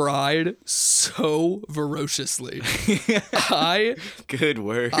 never cried so ferociously. Good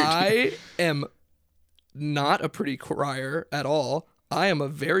word. I am not a pretty crier at all. I am a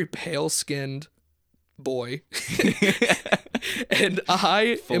very pale-skinned boy. And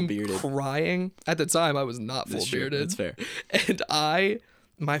I am bearded. crying. At the time, I was not full That's true. bearded. That's fair. And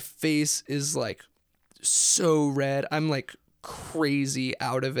my face is like so red. I'm like crazy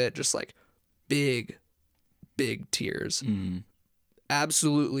out of it. Just like big tears.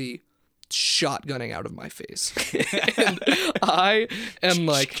 Absolutely shotgunning out of my face. And I am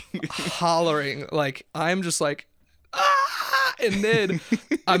like hollering. Like, I'm just like, ah! And then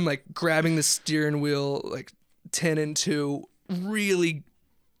I'm like grabbing the steering wheel, like 10 and 2, really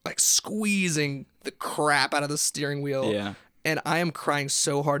like squeezing the crap out of the steering wheel. Yeah. And I am crying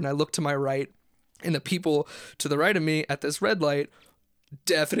so hard. And I look to my right, and the people to the right of me at this red light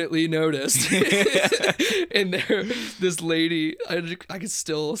definitely noticed. And this lady, I could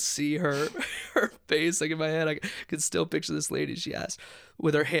still see her face, like in my head. I could still picture this lady. She asked,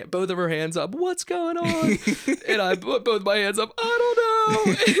 with her both of her hands up, "What's going on?" And I put both my hands up, "I don't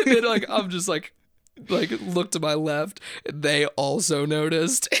know." And then like I'm just like look to my left, and they also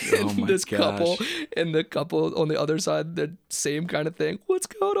noticed. And Oh my this gosh. couple and the couple on the other side, the same kind of thing. "What's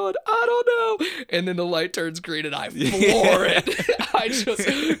going on? I don't know." And then the light turns green and I floor it. I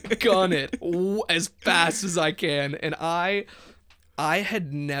just gun it as fast as I can. And I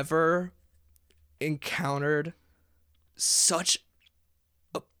had never encountered such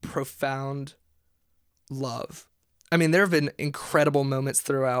a profound love. I mean, there have been incredible moments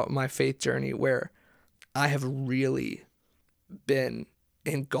throughout my faith journey where I have really been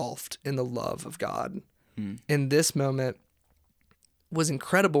engulfed in the love of God. And this moment was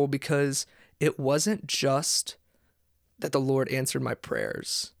incredible because it wasn't just that the Lord answered my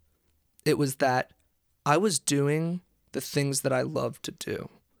prayers. It was that I was doing the things that I love to do.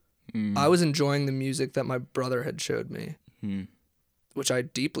 I was enjoying the music that my brother had showed me, which I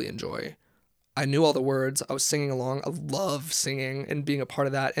deeply enjoy. I knew all the words. I was singing along. I love singing and being a part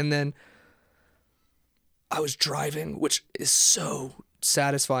of that. And then I was driving, which is so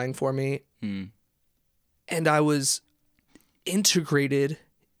satisfying for me. And I was integrated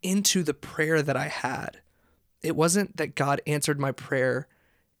into the prayer that I had. It wasn't that God answered my prayer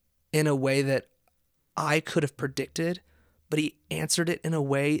in a way that I could have predicted, but he answered it in a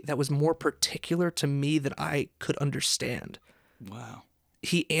way that was more particular to me than I could understand. Wow.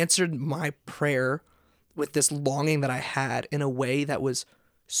 He answered my prayer with this longing that I had in a way that was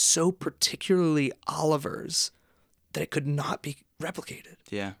so particularly Oliver's that it could not be replicated.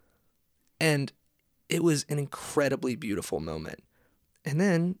 Yeah. And it was an incredibly beautiful moment. And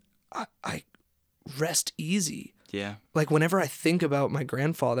then I rest easy. Yeah. Like whenever I think about my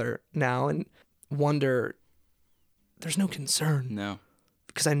grandfather now and wonder, there's no concern No.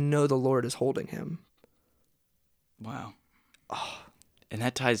 because I know the Lord is holding him. Wow. Oh. And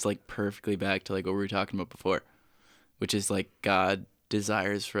that ties like perfectly back to like what we were talking about before, which is like God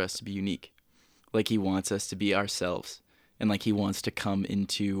desires for us to be unique. Like he wants us to be ourselves, and like he wants to come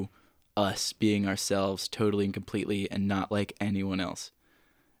into us being ourselves totally and completely and not like anyone else.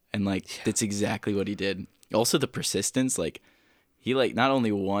 And like that's exactly what he did. Also the persistence, like he like not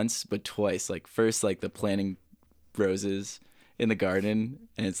only once but twice, like first like the planting roses in the garden,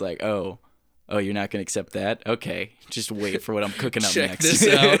 and it's like, oh, you're not gonna accept that? Okay, just wait for what I'm cooking up Check next. this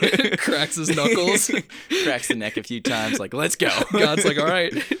out. Cracks his knuckles. Cracks the neck a few times, like, let's go. God's like, all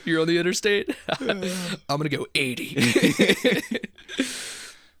right, you're on the interstate. I'm gonna go 80.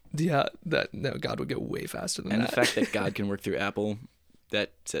 Yeah, God would go way faster than And that. the fact that God can work through Apple,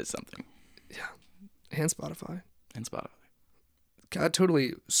 that says something. Yeah, and Spotify. And Spotify. God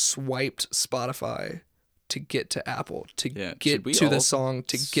totally swiped Spotify to get to Apple, to Yeah, get should we to the all song,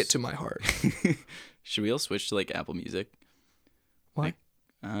 to get to my heart. Should we all switch to like Apple Music? Why? Like,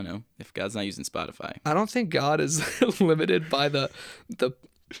 I don't know. If God's not using Spotify. I don't think God is limited by the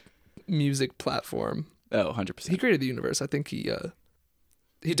music platform. Oh, 100%. He created the universe. I think he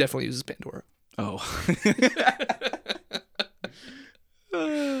definitely uses Pandora. Oh.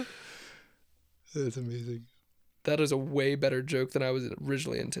 That's amazing. That is a way better joke than I was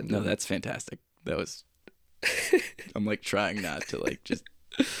originally intended. No, that's fantastic. That was... I'm like trying not to like just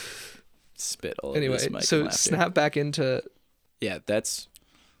spit all over this Anyway, mic. so and laughter. snap back into... Yeah, that's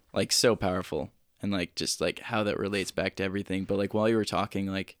like so powerful, and like just like how that relates back to everything. But like while you were talking,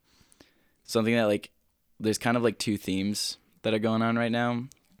 like something that like there's kind of like two themes that are going on right now,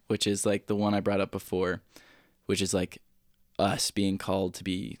 which is like the one I brought up before, which is like us being called to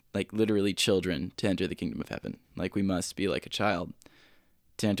be like literally children to enter the kingdom of heaven. Like we must be like a child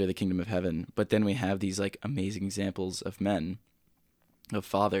to enter the kingdom of heaven. But then we have these like amazing examples of men, of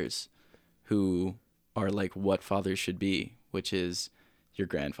fathers, who are like what fathers should be, which is your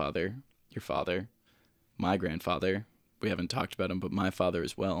grandfather, your father, my grandfather. We haven't talked about him, but my father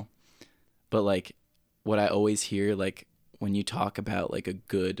as well. But like what I always hear, like when you talk about like a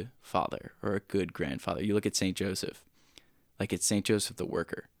good father or a good grandfather, you look at Saint Joseph, like it's Saint Joseph the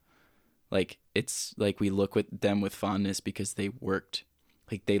worker. Like it's like we look with them with fondness because they worked.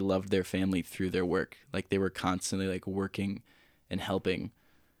 Like they loved their family through their work. Like they were constantly like working and helping.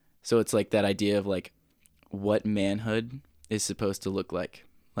 So it's like that idea of like what manhood is supposed to look like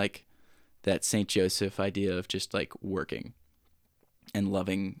that Saint Joseph idea of just like working and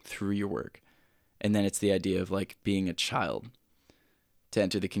loving through your work. And then it's the idea of like being a child to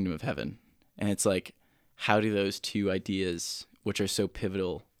enter the kingdom of heaven. And it's like, how do those two ideas, which are so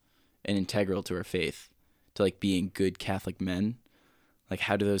pivotal and integral to our faith, to like being good Catholic men, like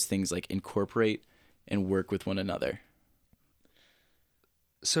how do those things like incorporate and work with one another?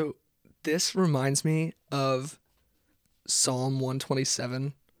 So this reminds me of Psalm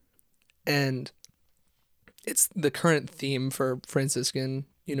 127, and it's the current theme for Franciscan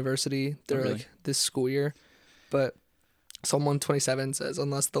University. They're really? like this school year, but Psalm 127 says,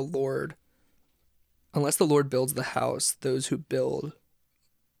 unless the Lord builds the house, those who build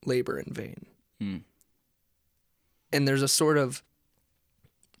labor in vain. And there's a sort of,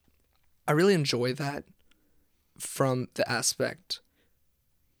 I really enjoy that from the aspect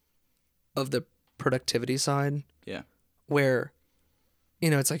of the productivity side. Yeah. Where,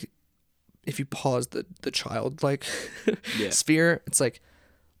 it's like if you pause the childlike Yeah. sphere, it's like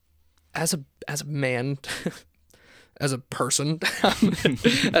as a man, as a person,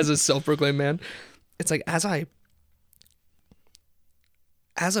 as a self-proclaimed man, it's like as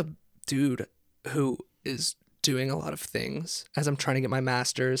a dude who is doing a lot of things, as I'm trying to get my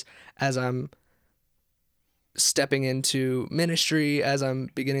master's, as I'm stepping into ministry, as I'm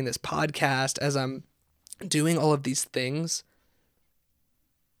beginning this podcast, as I'm doing all of these things,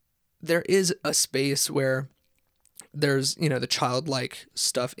 there is a space where there's, the childlike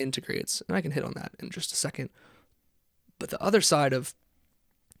stuff integrates, and I can hit on that in just a second. But the other side of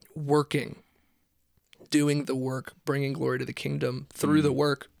working, doing the work, bringing glory to the kingdom through the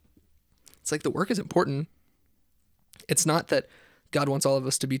work, it's like the work is important. It's not that God wants all of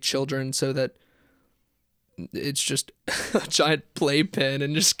us to be children so that it's just a giant playpen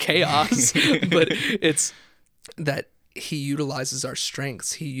and just chaos, but it's that he utilizes our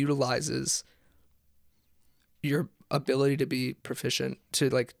strengths. He utilizes your ability to be proficient, to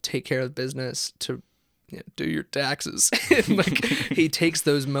like take care of business, to do your taxes. Like he takes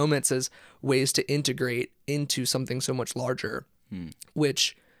those moments as ways to integrate into something so much larger,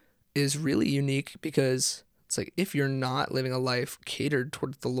 which is really unique because it's like if you're not living a life catered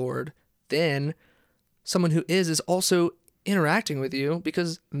towards the Lord, then someone who is also interacting with you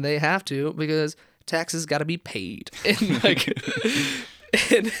because they have to, because taxes got to be paid. And like,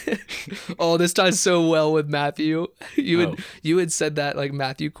 oh, this ties so well with Matthew. You had said that like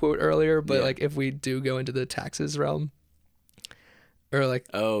Matthew quote earlier, but like if we do go into the taxes realm, or like,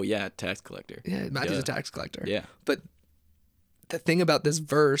 oh yeah, tax collector. Yeah, Matthew's a tax collector. Yeah. But the thing about this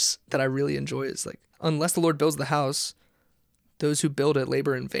verse that I really enjoy is like, unless the Lord builds the house, those who build it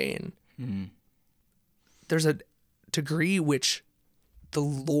labor in vain. Mm-hmm. There's a degree which the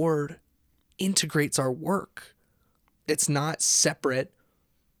Lord integrates our work. It's not separate,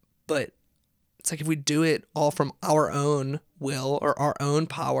 but it's like if we do it all from our own will or our own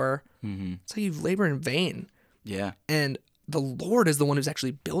power, it's like you labor in vain. Yeah. And the Lord is the one who's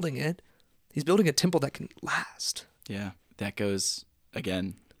actually building it. He's building a temple that can last. Yeah. That goes,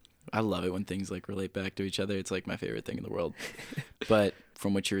 again, I love it when things like relate back to each other. It's like my favorite thing in the world. But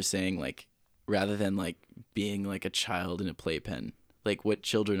from what you were saying, like rather than like being like a child in a playpen, like what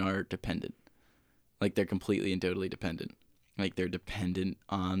children are dependent. Like they're completely and totally dependent. Like they're dependent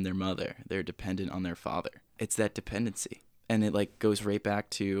on their mother. They're dependent on their father. It's that dependency. And it like goes right back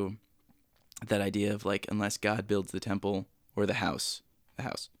to that idea of like, unless God builds the temple or the house,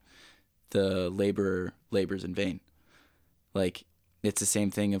 the laborer labors in vain. Like it's the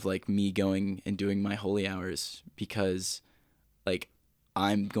same thing of like me going and doing my holy hours because like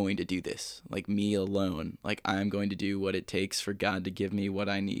I'm going to do this, like me alone, like I'm going to do what it takes for God to give me what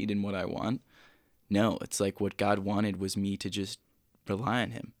I need and what I want. No, it's like what God wanted was me to just rely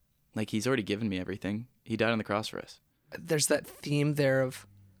on him. Like he's already given me everything. He died on the cross for us. There's that theme there of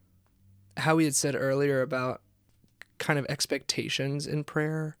how we had said earlier about kind of expectations in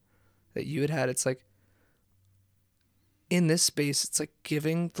prayer that you had. It's like in this space, it's like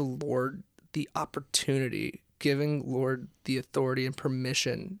giving the Lord the opportunity, giving Lord the authority and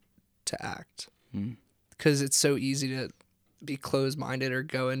permission to act. Because it's so easy to be closed-minded or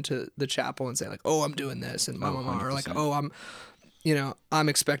go into the chapel and say like, oh, I'm doing this and blah, blah, blah, or like, oh, I'm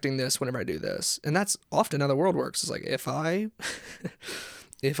expecting this whenever I do this. And that's often how the world works. It's like, if I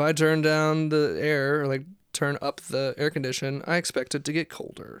turn down the air or like turn up the air condition, I expect it to get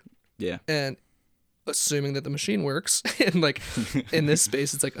colder. Yeah. And assuming that the machine works and like in this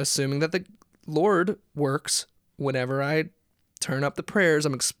space, it's like assuming that the Lord works whenever I turn up the prayers,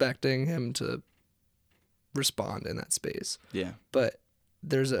 I'm expecting him to respond in that space. Yeah. But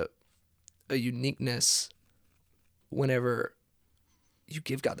there's a uniqueness whenever you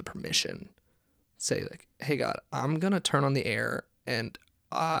give God the permission. Say like, hey God, I'm going to turn on the air and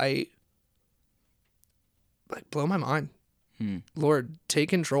I like blow my mind. Lord, take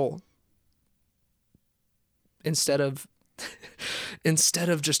control. Instead of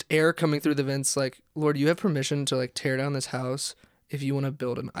just air coming through the vents, like, Lord, you have permission to like tear down this house if you want to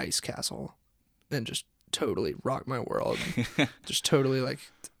build an ice castle and just totally rock my world. Just totally like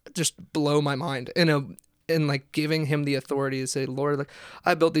just blow my mind. And like giving him the authority to say, Lord, like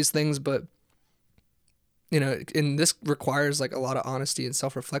I built these things, but and this requires like a lot of honesty and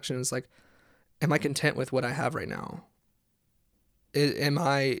self-reflection. It's like, am I content with what I have right now? Am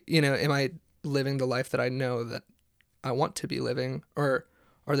I living the life that I know that I want to be living, or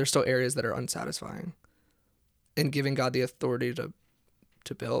are there still areas that are unsatisfying? And giving God the authority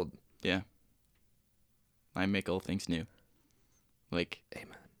to build. Yeah. I make all things new. Like,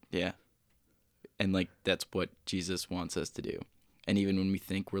 amen. Yeah. And like that's what Jesus wants us to do. And even when we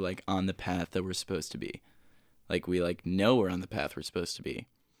think we're like on the path that we're supposed to be, like we like know we're on the path we're supposed to be.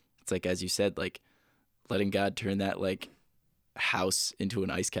 It's like, as you said, like letting God turn that like house into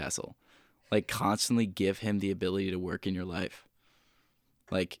an ice castle. Like constantly give him the ability to work in your life.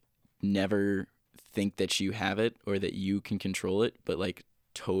 Like never think that you have it or that you can control it, but like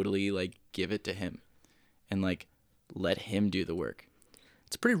totally like give it to him and like let him do the work.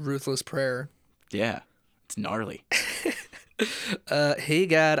 It's a pretty ruthless prayer. Yeah. It's gnarly. Hey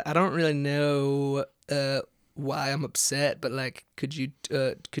God, I don't really know why I'm upset, but like could you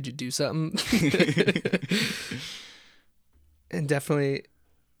do something? And definitely,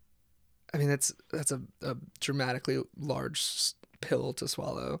 I mean, that's a dramatically large pill to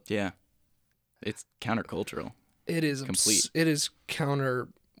swallow. Yeah. It's countercultural. It is complete. It is counter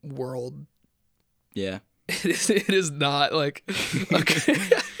world. Yeah. It is not like, okay.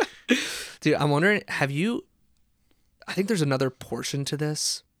 Dude, I'm wondering, I think there's another portion to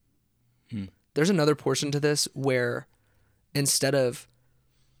this. There's another portion to this where instead of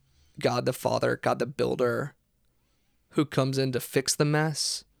God the Father, God the builder, who comes in to fix the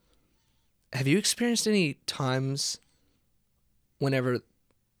mess, have you experienced any times whenever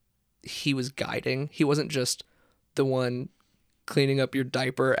he was guiding? He wasn't just the one cleaning up your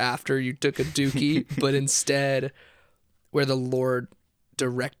diaper after you took a dookie, but instead where the Lord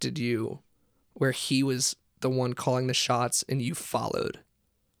directed you, where he was the one calling the shots and you followed.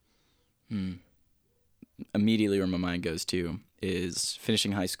 Immediately where my mind goes to is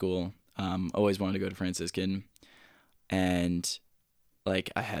finishing high school. Always wanted to go to Franciscan, and like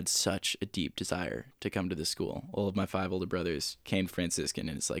I had such a deep desire to come to this school. All of my 5 older brothers came to Franciscan,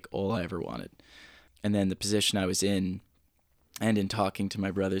 and it's like all I ever wanted. And then the position I was in, and in talking to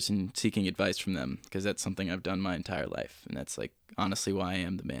my brothers and seeking advice from them, because that's something I've done my entire life, and that's like honestly why I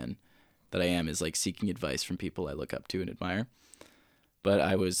am the man that I am, is like seeking advice from people I look up to and admire. But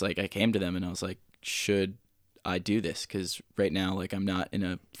I was like, I came to them and I was like, should I do this? Because right now, like I'm not in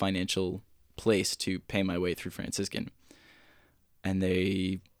a financial place to pay my way through Franciscan. And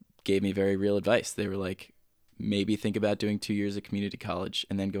they gave me very real advice. They were like, maybe think about doing 2 years of community college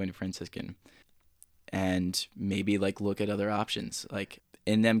and then going to Franciscan. And maybe like look at other options. Like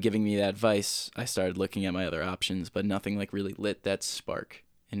in them giving me that advice, I started looking at my other options, but nothing like really lit that spark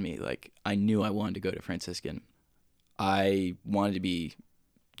in me. Like I knew I wanted to go to Franciscan. I wanted to be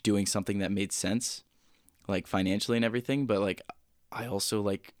doing something that made sense, like financially and everything, but like I also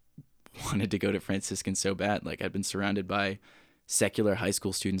like wanted to go to Franciscan so bad. Like I'd been surrounded by secular high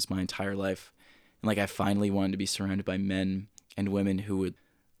school students my entire life. And like I finally wanted to be surrounded by men and women who would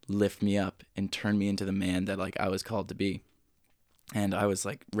lift me up and turn me into the man that like I was called to be. And I was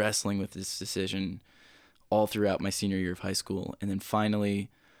like wrestling with this decision all throughout my senior year of high school. And then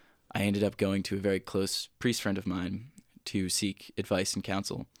finally I ended up going to a very close priest friend of mine to seek advice and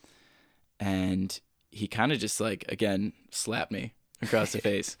counsel. And he kind of just like, again, slapped me across the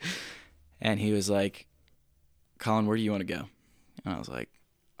face. And he was like, Colin, where do you want to go? And I was like,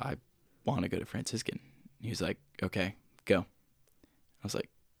 I want to go to Franciscan. He was like, okay, go. I was like,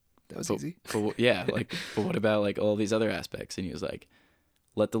 that was easy. But yeah, like, but what about like all these other aspects? And he was like,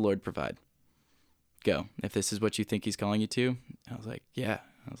 let the Lord provide. Go. If this is what you think he's calling you to. I was like, yeah.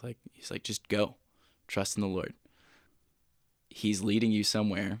 I was like, he's like, just go. Trust in the Lord. He's leading you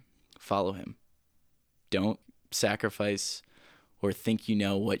somewhere. Follow him. Don't sacrifice or think you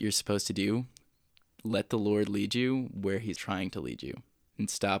know what you're supposed to do. Let the Lord lead you where he's trying to lead you, and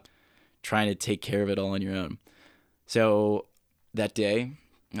stop trying to take care of it all on your own. So that day,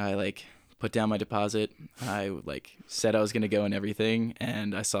 I like put down my deposit. I like said I was going to go and everything,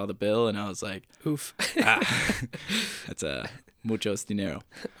 and I saw the bill and I was like, oof. That's muchos dinero.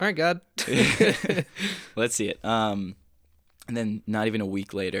 All right, God. Let's see it. And then not even a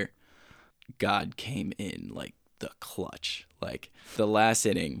week later, God came in like the clutch, like the last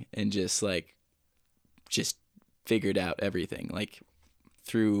inning, and just figured out everything, like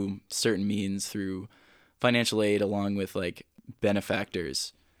through certain means, through financial aid, along with like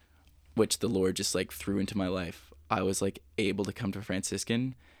benefactors, which the Lord just like threw into my life. I was like able to come to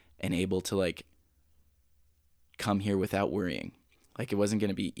Franciscan and able to like come here without worrying. Like it wasn't going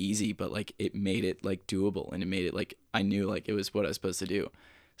to be easy, but like it made it like doable, and it made it like I knew like it was what I was supposed to do.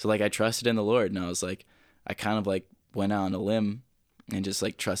 So like I trusted in the Lord, and I was like, I kind of like went out on a limb and just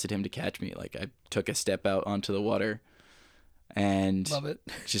like trusted him to catch me. Like I took a step out onto the water and love it.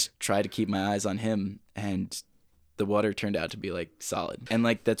 Just tried to keep my eyes on him, and the water turned out to be like solid. And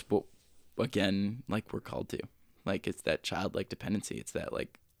like that's what, again, like we're called to. Like it's that childlike dependency. It's that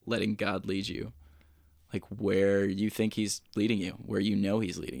like letting God lead you, like where you think he's leading you, where you know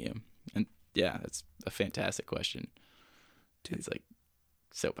he's leading you. And yeah, that's a fantastic question. Dude, it's like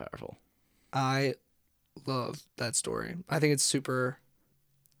so powerful. I love that story. I think it's super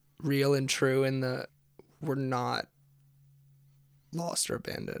real and true in that we're not lost or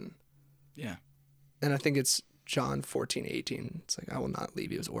abandoned. Yeah. And I think it's John 14:18. It's like, I will not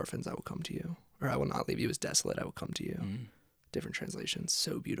leave you as orphans, I will come to you. Or I will not leave you as desolate, I will come to you. Mm. Different translations.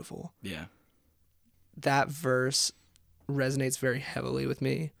 So beautiful. Yeah. That verse resonates very heavily with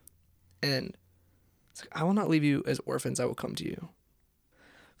me. And it's like, I will not leave you as orphans, I will come to you.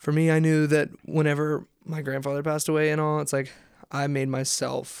 For me, I knew that whenever my grandfather passed away and all, it's like I made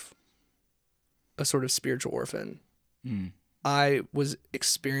myself a sort of spiritual orphan. Mm. I was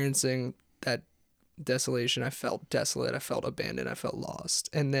experiencing that desolation. I felt desolate. I felt abandoned. I felt lost.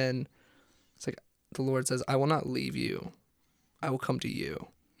 And then it's like the Lord says, I will not leave you. I will come to you.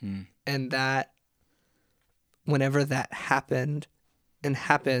 Mm. And that, whenever that happened and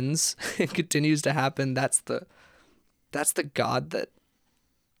happens, it continues to happen, that's the God that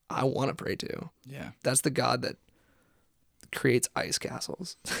I want to pray to. Yeah. That's the God that creates ice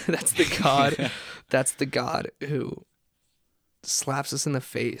castles. That's the God. That's the God who slaps us in the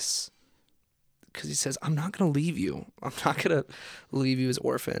face because he says, I'm not going to leave you. I'm not going to leave you as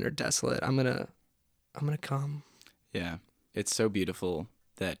orphan or desolate. I'm going to come. Yeah. It's so beautiful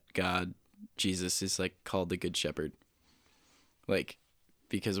that God, Jesus, is like called the Good Shepherd. Like,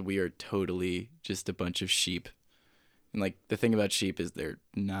 because we are totally just a bunch of sheep. And like the thing about sheep is they're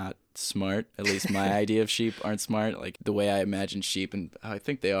not smart. At least my idea of sheep aren't smart. Like the way I imagine sheep and how I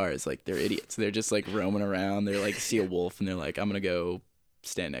think they are is like they're idiots. They're just like roaming around. They're like see a wolf and they're like, I'm gonna go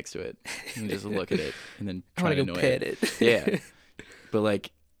stand next to it and just look at it and then try to annoy it. Yeah. But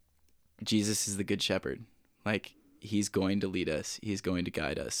like Jesus is the Good Shepherd. Like he's going to lead us. He's going to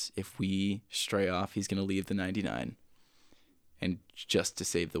guide us. If we stray off, he's gonna leave the 99 and just to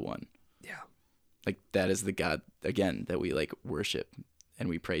save the one. Yeah. Like that is the God, again, that we like worship and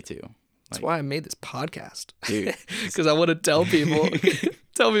we pray to. That's why I made this podcast, dude. Because I want to tell people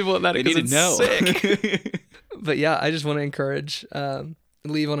about it. They need to know. Sick. But yeah, I just want to encourage,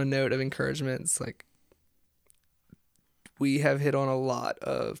 leave on a note of encouragement. It's like we have hit on a lot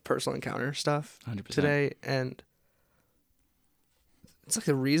of personal encounter stuff 100%. Today, and it's like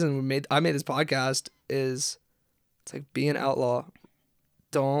the reason I made this podcast is it's like be an outlaw.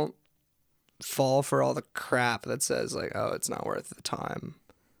 Don't fall for all the crap that says like, oh, it's not worth the time.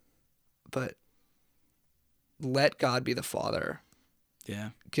 But let God be the father. Yeah.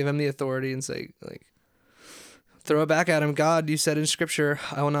 Give him the authority and say, like, throw it back at him. God, you said in scripture,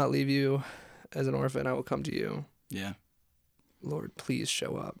 I will not leave you as an orphan. I will come to you. Yeah. Lord, please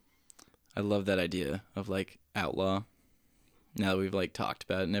show up. I love that idea of like outlaw. Now that we've like talked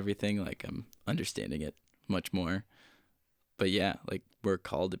about it and everything, like I'm understanding it much more. But yeah, like we're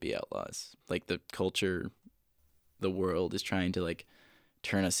called to be outlaws. Like the culture, the world is trying to like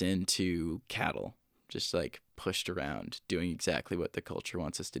turn us into cattle, just like pushed around, doing exactly what the culture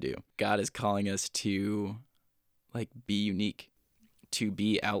wants us to do. God is calling us to like be unique, to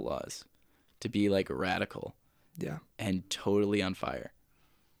be outlaws, to be like radical. Yeah. And totally on fire.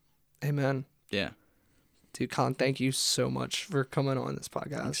 Amen. Yeah. Dude, Colin, thank you so much for coming on this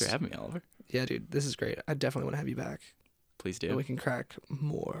podcast. Thanks for having me, Oliver. Yeah, dude, this is great. I definitely want to have you back. Please do. And we can crack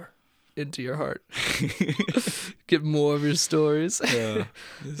more into your heart. Get more of your stories. Yeah,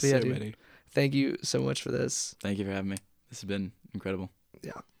 yeah, so dude, many. thank you so much for this. Thank you for having me. This has been incredible.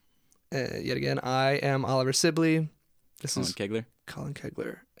 Yeah. Yet again, I am Oliver Sibley. This Colin is Kegler. Colin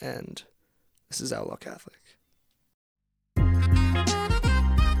Kegler, and this is Outlaw Catholic.